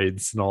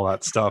sides and all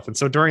that stuff. And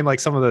so during like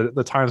some of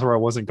the times where I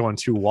wasn't going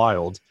too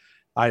wild,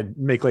 I'd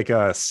make like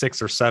a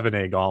 6 or 7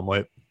 egg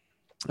omelet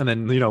and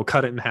then,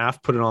 cut it in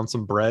half, put it on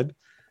some bread,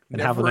 and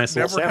have a nice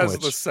little sandwich. Never has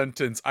the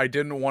sentence, I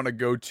didn't want to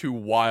go too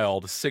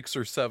wild, 6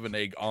 or 7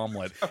 egg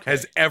omelet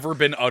has ever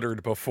been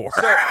uttered before.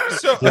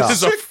 So this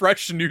is a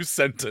fresh new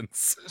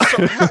sentence.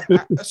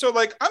 So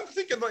like, I'm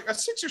thinking like a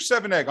 6 or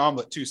 7 egg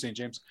omelet too, St.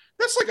 James.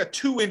 That's like a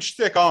 2-inch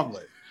thick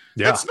omelet.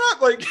 Yeah. It's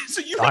not like,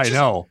 so you I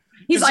know.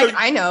 He's like,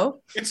 I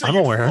know. And so I'm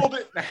aware. Fold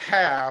it in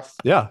half.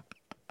 Yeah.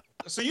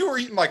 So you were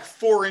eating like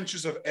 4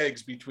 inches of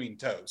eggs between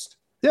toast.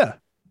 Yeah.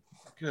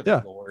 Good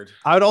Lord.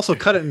 I would also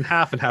cut it in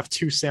half and have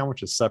 2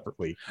 sandwiches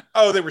separately.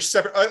 Oh, they were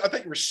separate. I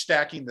think you were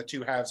stacking the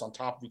 2 halves on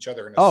top of each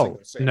other in a single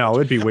sandwich. No,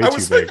 it'd be way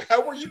too big. Like,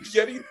 how were you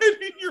getting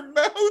it in your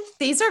mouth?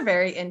 These are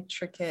very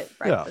intricate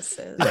breakfasts.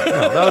 Yeah.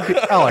 No, that would be,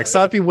 Alex,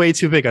 that'd be way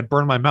too big. I'd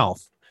burn my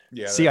mouth.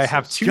 Yeah. See, I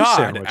have 2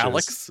 sandwiches.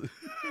 Alex.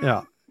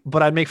 Yeah.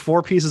 but I'd make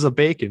 4 pieces of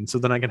bacon, so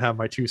then I can have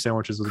my 2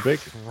 sandwiches with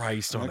bacon.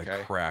 Christ on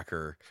a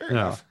cracker. Fair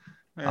enough.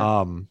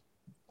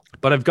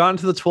 But I've gotten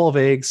to the 12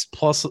 eggs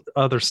plus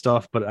other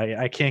stuff, but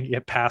I can't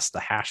get past the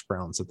hash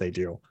browns that they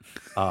do.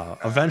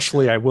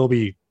 Eventually, I will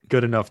be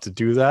good enough to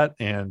do that,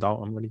 and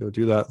I'm going to go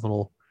do that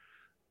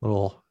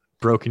little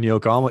broken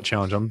yolk omelet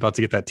challenge. I'm about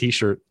to get that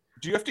T-shirt.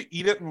 Do you have to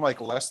eat it in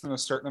like less than a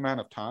certain amount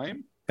of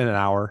time? In an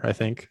hour, I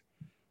think.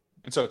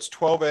 And so it's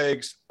 12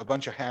 eggs, a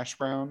bunch of hash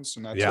browns,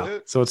 and that's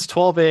it? So it's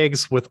 12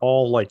 eggs with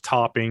all like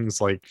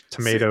toppings like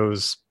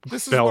tomatoes,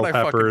 bell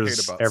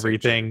peppers,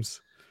 everything,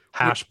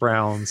 hash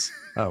browns.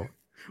 Oh.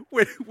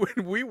 When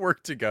we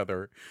worked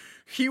together,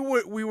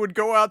 we would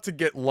go out to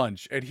get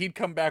lunch, and he'd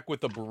come back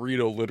with a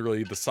burrito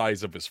literally the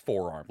size of his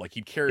forearm. Like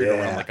he'd carry it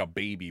around like a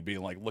baby,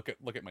 being like, "Look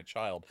at my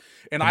child."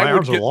 And my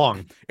arms are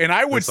long. And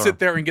I would sit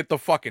there and get the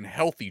fucking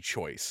healthy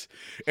choice.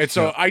 And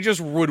so I just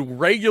would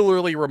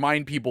regularly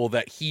remind people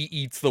that he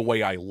eats the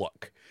way I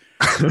look.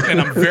 And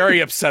I'm very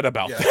upset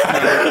about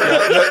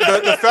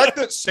that. The fact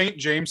that St.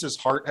 James's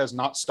heart has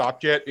not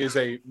stopped yet is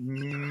a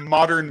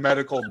modern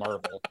medical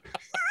marvel.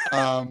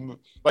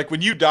 Like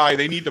when you die,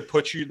 they need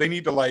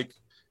to like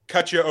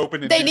cut you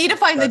open. They need to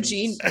find the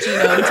genome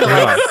to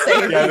like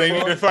save. Yeah, they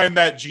need to find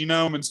that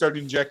genome and start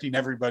injecting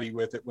everybody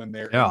with it when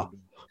they're. Yeah.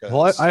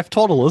 Well, I've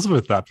told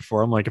Elizabeth that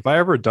before. I'm like, if I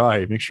ever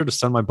die, make sure to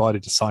send my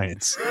body to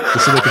science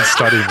just so they can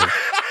study me.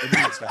 It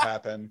needs to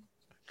happen.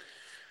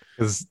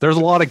 Because there's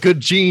a lot of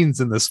good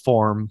genes in this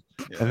form,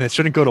 and it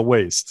shouldn't go to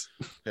waste.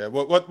 Yeah,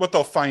 what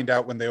they'll find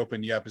out when they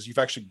open you up is you've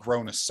actually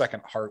grown a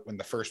second heart when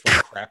the first one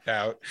crapped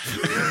out.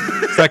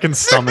 Second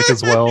stomach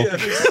as well.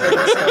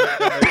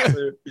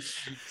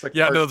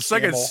 The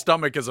second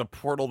stomach is a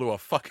portal to a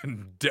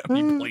fucking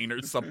demi-plane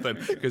or something,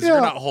 because you're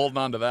not holding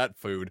on to that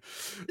food.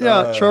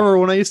 Yeah, Trevor,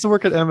 when I used to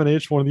work at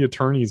M&H, one of the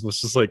attorneys was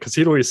just like, because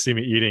he'd always see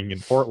me eating in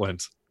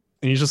Portland,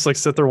 and he's just like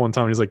sit there one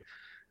time, and he's like,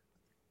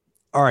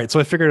 all right, so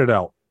I figured it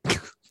out.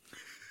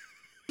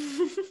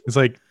 It's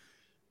like,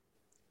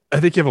 I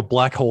think you have a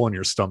black hole in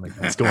your stomach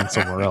that's going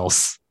somewhere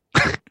else.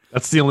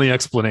 That's the only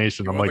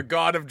explanation. I'm like, the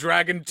god of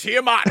dragon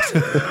Tiamat.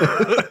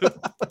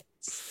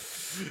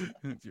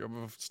 Your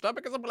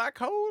stomach is a black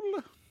hole.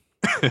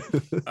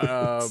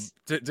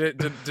 Did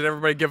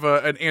everybody give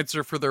an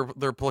answer for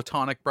their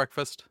platonic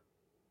breakfast?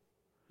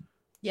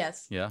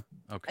 Yes. Yeah.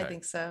 Okay. I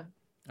think so.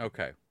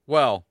 Okay.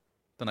 Well,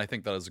 then I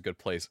think that is a good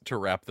place to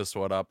wrap this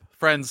one up.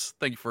 Friends,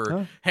 thank you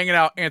for hanging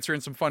out,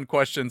 answering some fun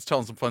questions,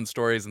 telling some fun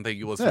stories, and thank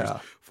you, listeners,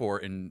 for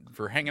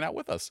hanging out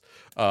with us.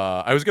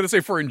 I was going to say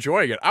for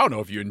enjoying it. I don't know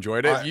if you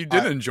enjoyed it. If you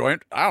didn't enjoy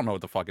it, I don't know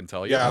what to fucking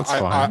tell you. Yeah,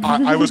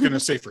 I was going to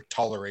say for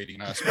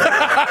tolerating us.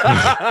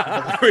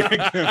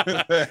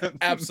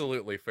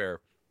 Absolutely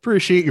fair.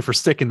 Appreciate you for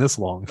sticking this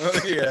long.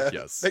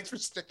 Yes. Thanks for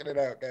sticking it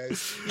out, guys.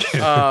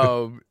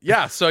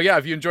 So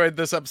if you enjoyed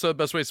this episode, the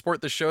best way to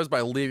support this show is by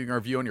leaving a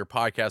review on your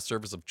podcast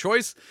service of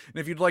choice. And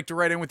if you'd like to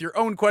write in with your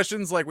own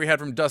questions like we had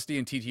from Dusty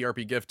and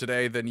TTRP Gift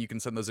today, then you can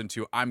send those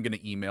into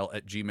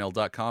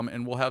imgonnaemail@gmail.com,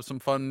 and we'll have some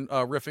fun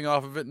riffing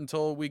off of it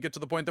until we get to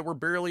the point that we're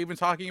barely even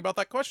talking about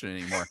that question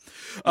anymore.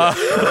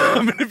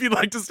 And if you'd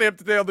like to stay up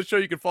to date on the show,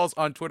 you can follow us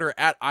on Twitter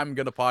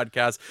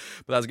 @I'mGonnaPodcast.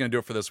 But that's going to do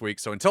it for this week.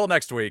 So until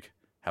next week,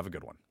 have a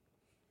good one.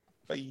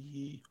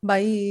 Bye.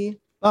 Bye.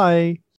 Bye.